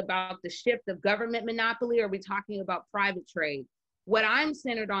talking about the shift of government monopoly, or are we talking about private trade? What I'm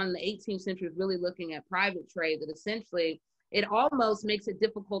centered on in the 18th century is really looking at private trade, that essentially, it almost makes it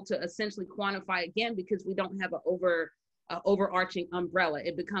difficult to essentially quantify again, because we don't have an overarching umbrella.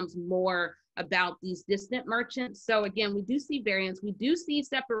 It becomes more about these distant merchants. So again, we do see variance. We do see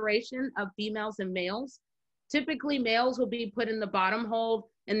separation of females and males. Typically males will be put in the bottom hold,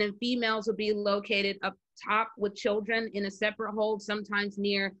 and then females will be located up top with children in a separate hold, sometimes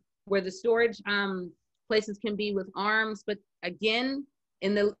near where the storage places can be with arms. But again,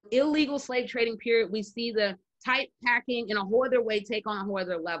 in the illegal slave trading period, we see the tight packing in a hoarder way take on a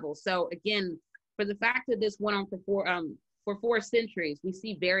hoarder level. So again, for the fact that this went on for 4 centuries, we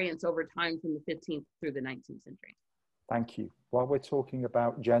see variance over time from the 15th through the 19th century. Thank you. While we're talking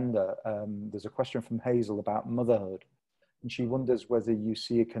about gender, there's a question from Hazel about motherhood. And she wonders whether you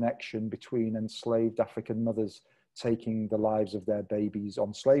see a connection between enslaved African mothers taking the lives of their babies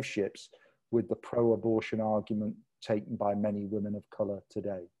on slave ships with the pro-abortion argument taken by many women of color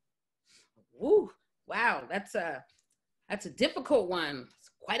today. Ooh, wow, that's a difficult one.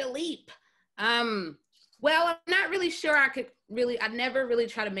 It's quite a leap. Well, I'm not really sure I never really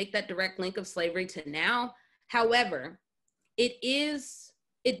try to make that direct link of slavery to now. However,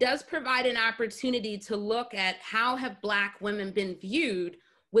 it does provide an opportunity to look at how have Black women been viewed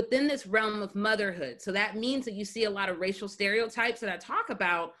within this realm of motherhood. So that means that you see a lot of racial stereotypes that I talk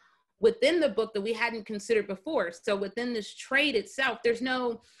about within the book that we hadn't considered before. So within this trade itself,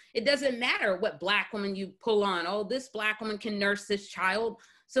 it doesn't matter what Black woman you pull on. Oh, this Black woman can nurse this child.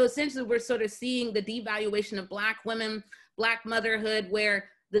 So essentially we're sort of seeing the devaluation of Black women, Black motherhood, where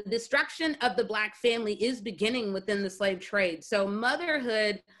the destruction of the Black family is beginning within the slave trade. So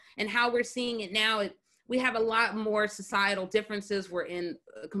motherhood and how we're seeing it now, we have a lot more societal differences. We're in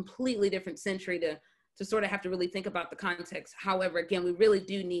a completely different century to sort of have to really think about the context. However, again, we really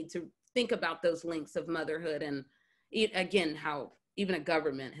do need to think about those links of motherhood and again, how even a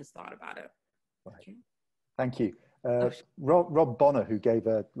government has thought about it. Right. Okay. Thank you. Rob Bonner, who gave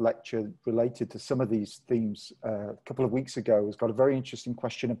a lecture related to some of these themes a couple of weeks ago, has got a very interesting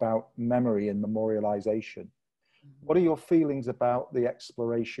question about memory and memorialization. What are your feelings about the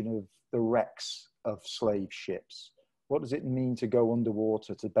exploration of the wrecks of slave ships? What does it mean to go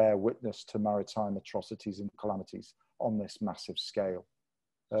underwater to bear witness to maritime atrocities and calamities on this massive scale?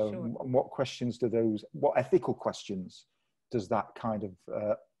 Sure. What ethical questions does that kind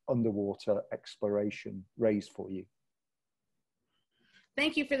of underwater exploration raise for you?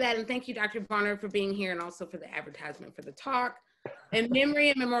 Thank you for that. And thank you, Dr. Bonner, for being here and also for the advertisement for the talk. And memory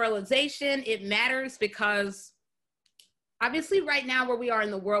and memorialization, it matters because obviously right now where we are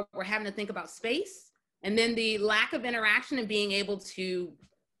in the world, we're having to think about space and then the lack of interaction and being able to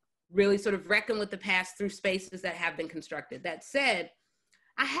really sort of reckon with the past through spaces that have been constructed. That said,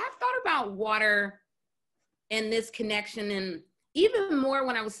 I have thought about water and this connection, and even more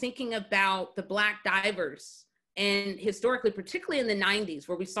when I was thinking about the Black divers, and historically, particularly in the 90s,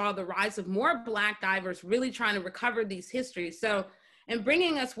 where we saw the rise of more Black divers really trying to recover these histories. So, and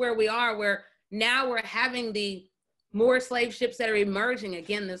bringing us where we are, where now we're having the more slave ships that are emerging,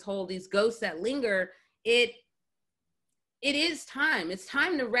 again, these ghosts that linger, it is time. It's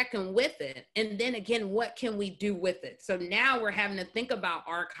time to reckon with it. And then again, what can we do with it? So now we're having to think about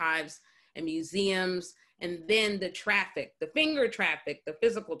archives and museums, and then the traffic, the finger traffic, the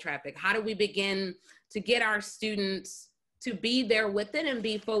physical traffic. How do we begin to get our students to be there with it and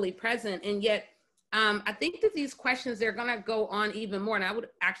be fully present? And yet, I think that these questions, they're gonna go on even more. And I would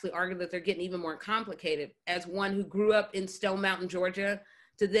actually argue that they're getting even more complicated. As one who grew up in Stone Mountain, Georgia,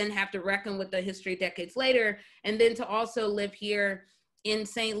 to then have to reckon with the history decades later, and then to also live here in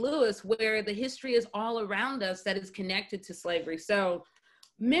St. Louis, where the history is all around us that is connected to slavery. So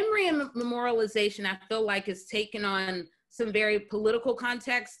memory and memorialization, I feel like, is taken on some very political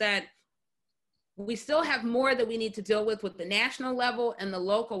context that we still have more that we need to deal with the national level and the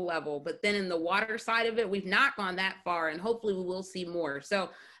local level. But then in the water side of it, we've not gone that far, and hopefully we will see more. So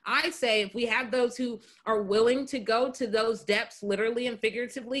I say if we have those who are willing to go to those depths, literally and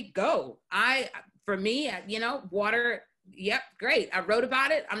figuratively, go. For me, water, yep, great. I wrote about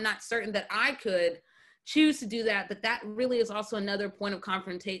it. I'm not certain that I could choose to do that, but that really is also another point of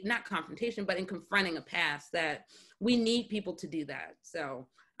confrontation, not confrontation, but in confronting a past, that we need people to do that. So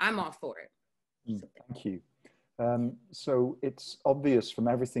I'm all for it. Thank you. So it's obvious from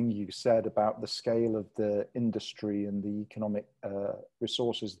everything you said about the scale of the industry and the economic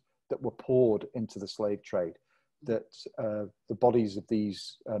resources that were poured into the slave trade, that the bodies of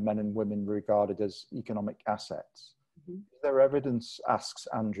these men and women regarded as economic assets. Mm-hmm. Is there evidence, asks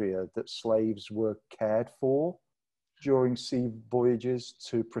Andrea, that slaves were cared for during sea voyages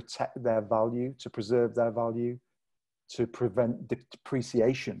to protect their value, to preserve their value, to prevent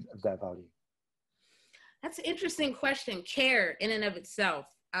depreciation of their value? That's an interesting question. Care in and of itself.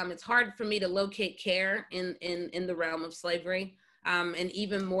 It's hard for me to locate care in the realm of slavery, and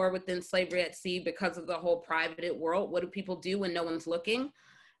even more within slavery at sea because of the whole private world. What do people do when no one's looking?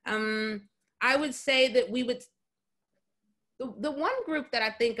 I would say that the one group that I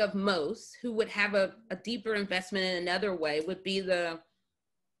think of most who would have a deeper investment in another way would be the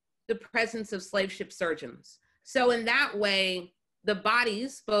presence of slave ship surgeons. So in that way, the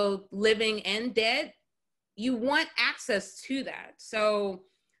bodies, both living and dead, you want access to that. So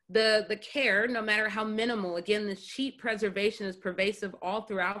the care, no matter how minimal, again, the sheet preservation is pervasive all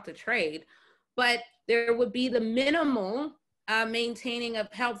throughout the trade, but there would be the minimal maintaining of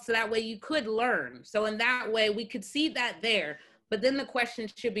health, so that way you could learn. So in that way, we could see that there. But then the question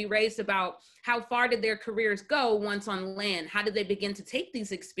should be raised about how far did their careers go once on land? How did they begin to take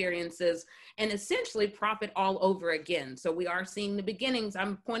these experiences and essentially profit all over again? So we are seeing the beginnings.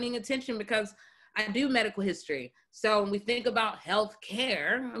 I'm pointing attention because I do medical history. So when we think about health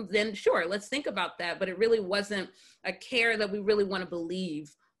care, then sure, let's think about that. But it really wasn't a care that we really want to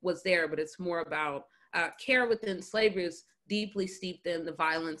believe was there, but it's more about care within slavery is deeply steeped in the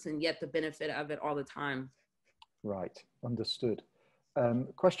violence and yet the benefit of it all the time. Right, understood.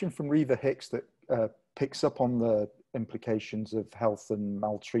 Question from Reva Hicks that picks up on the implications of health and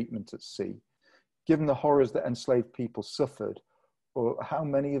maltreatment at sea. Given the horrors that enslaved people suffered, or how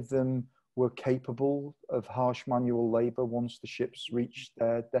many of them were capable of harsh manual labor once the ships reached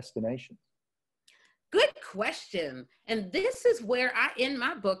their destination? Good question. And this is where I end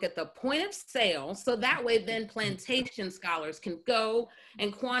my book at the point of sale. So that way then plantation scholars can go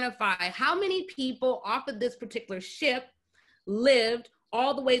and quantify how many people off of this particular ship lived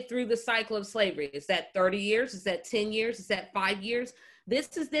all the way through the cycle of slavery. Is that 30 years? Is that 10 years? Is that 5 years?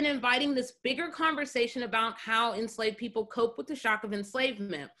 This is then inviting this bigger conversation about how enslaved people cope with the shock of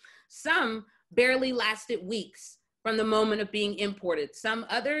enslavement. Some barely lasted weeks from the moment of being imported. Some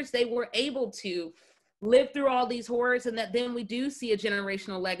others, they were able to live through all these horrors, and that then we do see a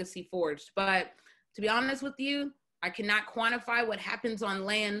generational legacy forged. But to be honest with you, I cannot quantify what happens on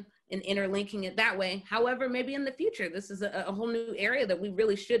land and interlinking it that way. However, maybe in the future, this is a whole new area that we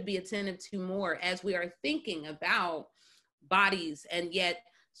really should be attentive to more as we are thinking about bodies and yet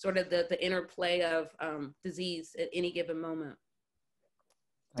sort of the interplay of disease at any given moment.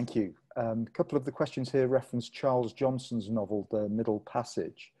 Thank you. A couple of the questions here reference Charles Johnson's novel, The Middle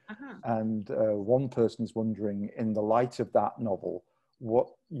Passage. And one person is wondering, in the light of that novel, what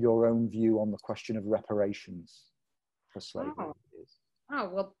your own view on the question of reparations for slavery is. Oh,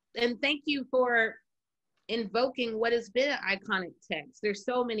 well, and thank you for invoking what has been an iconic text. There's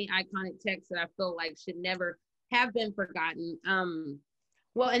so many iconic texts that I feel like should never have been forgotten.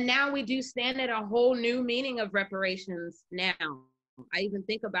 Well, and now we do stand at a whole new meaning of reparations now. I even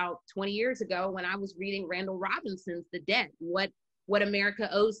think about 20 years ago when I was reading Randall Robinson's The Debt, what America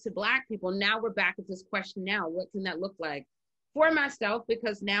owes to Black people. Now we're back at this question now. What can that look like? For myself,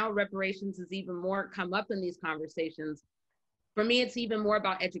 because now reparations is even more come up in these conversations. For me, it's even more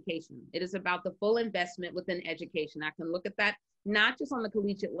about education. It is about the full investment within education. I can look at that not just on the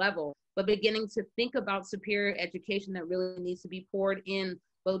collegiate level, but beginning to think about superior education that really needs to be poured in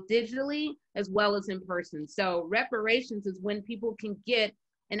both digitally as well as in person. So reparations is when people can get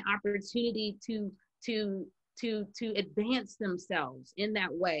an opportunity to advance themselves in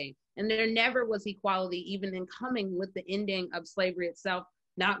that way. And there never was equality, even in coming with the ending of slavery itself,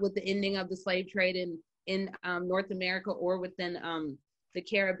 not with the ending of the slave trade in North America or within the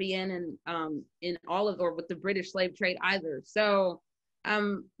Caribbean and in all of, or with the British slave trade either. So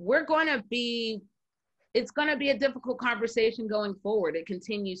it's going to be a difficult conversation going forward. It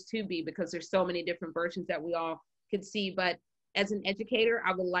continues to be, because there's so many different versions that we all could see. But as an educator,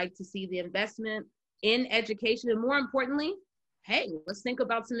 I would like to see the investment in education. And more importantly, hey, let's think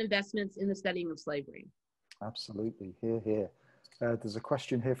about some investments in the studying of slavery. Absolutely, here. There's a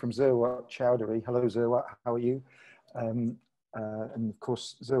question here from Zerwat Chowdhury. Hello, Zerwat, how are you? And of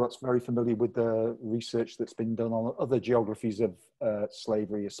course, Zerwat's very familiar with the research that's been done on other geographies of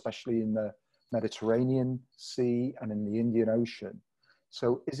slavery, especially in the Mediterranean Sea and in the Indian Ocean.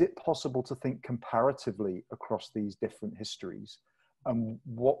 So is it possible to think comparatively across these different histories? And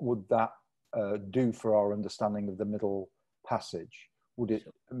what would that do for our understanding of the Middle Passage? Would it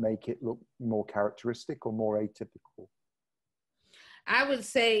make it look more characteristic or more atypical? I would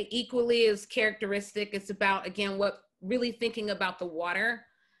say equally as characteristic. It's about, again, what really thinking about the water,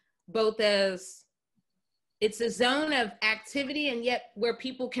 both as it's a zone of activity and yet where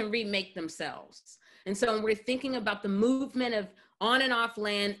people can remake themselves. And so when we're thinking about the movement of on and off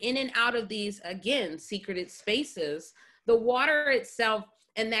land, in and out of these, again, secreted spaces, the water itself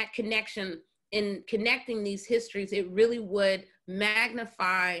and that connection in connecting these histories, it really would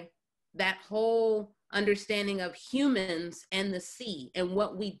magnify that whole understanding of humans and the sea and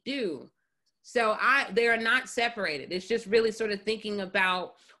what we do. So they are not separated. It's just really sort of thinking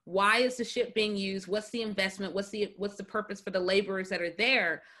about, why is the ship being used? What's the investment? What's the purpose for the laborers that are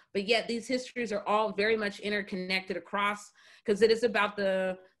there? But yet these histories are all very much interconnected across, because it is about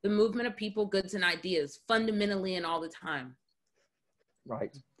the movement of people, goods, and ideas fundamentally and all the time.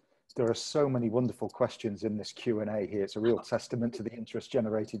 Right. There are so many wonderful questions in this Q&A here. It's a real testament to the interest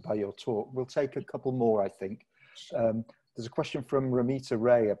generated by your talk. We'll take a couple more, I think. There's a question from Ramita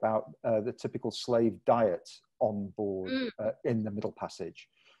Ray about the typical slave diet on board in the Middle Passage.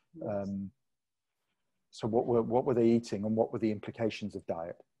 So what were they eating, and what were the implications of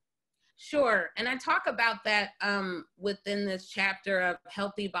diet? Sure, and I talk about that within this chapter of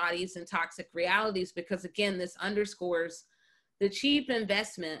healthy bodies and toxic realities, because again, this underscores the cheap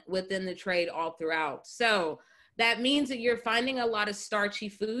investment within the trade all throughout. So that means that you're finding a lot of starchy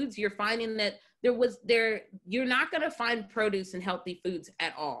foods. You're finding that you're not going to find produce and healthy foods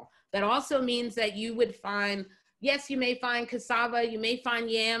at all. That also means that you would find, yes, you may find cassava, you may find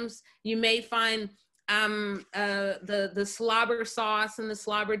yams, you may find the slobber sauce and the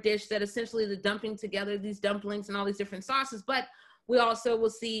slobber dish, that essentially the dumping together these dumplings and all these different sauces. But we also will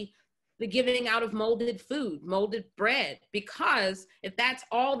see the giving out of molded food, molded bread, because if that's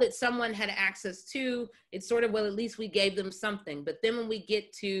all that someone had access to, it's sort of, well, at least we gave them something. But then when we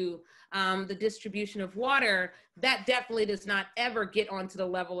get to the distribution of water, that definitely does not ever get onto the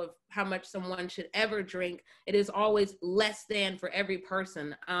level of how much someone should ever drink. It is always less than for every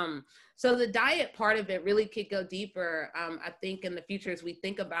person. So the diet part of it really could go deeper, I think, in the future, as we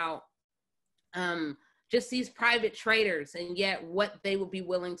think about just these private traders, and yet what they would be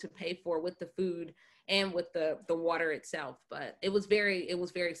willing to pay for with the food and with the water itself. But it was very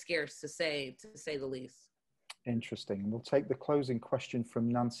scarce, to say the least. Interesting. We'll take the closing question from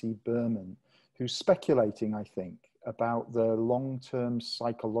Nancy Berman, who's speculating, I think, about the long-term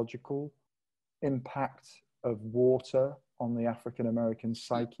psychological impact of water on the African-American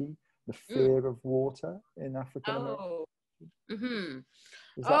psyche, the fear of water in African-American.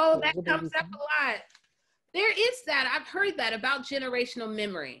 That comes up a lot. There is that. I've heard that about generational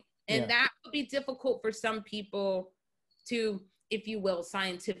memory. And that would be difficult for some people to, if you will,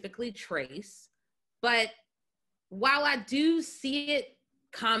 scientifically trace. But while I do see it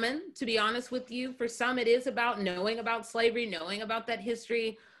common, to be honest with you, for some it is about knowing about slavery, knowing about that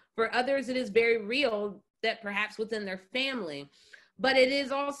history. For others, it is very real, that perhaps within their family. But it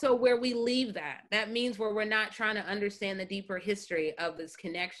is also where we leave that. That means where we're not trying to understand the deeper history of this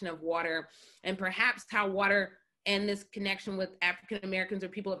connection of water, and perhaps how water and this connection with African Americans or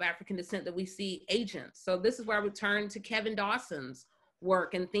people of African descent, that we see agents. So this is where I would turn to Kevin Dawson's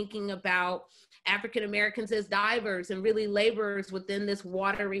work and thinking about African Americans as divers and really laborers within this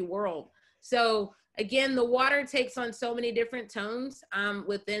watery world. So again, the water takes on so many different tones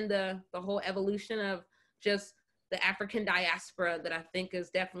within the whole evolution of just the African diaspora, that I think is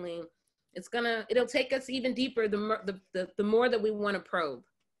definitely, it'll take us even deeper the more that we want to probe.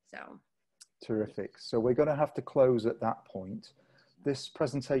 So terrific. So we're going to have to close at that point. This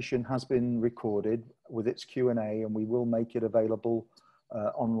presentation has been recorded with its Q&A, and we will make it available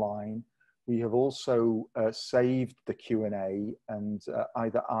online. We have also saved the Q&A, and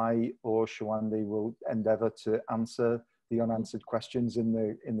either I or Sowande will endeavor to answer the unanswered questions in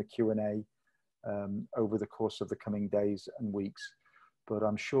the Q&A over the course of the coming days and weeks. But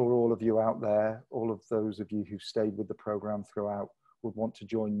I'm sure all of you out there, all of those of you who stayed with the program throughout, would want to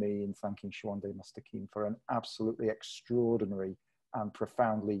join me in thanking Sowande Mustakeem for an absolutely extraordinary and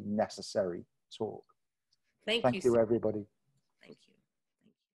profoundly necessary talk. Thank you, everybody. Thank you.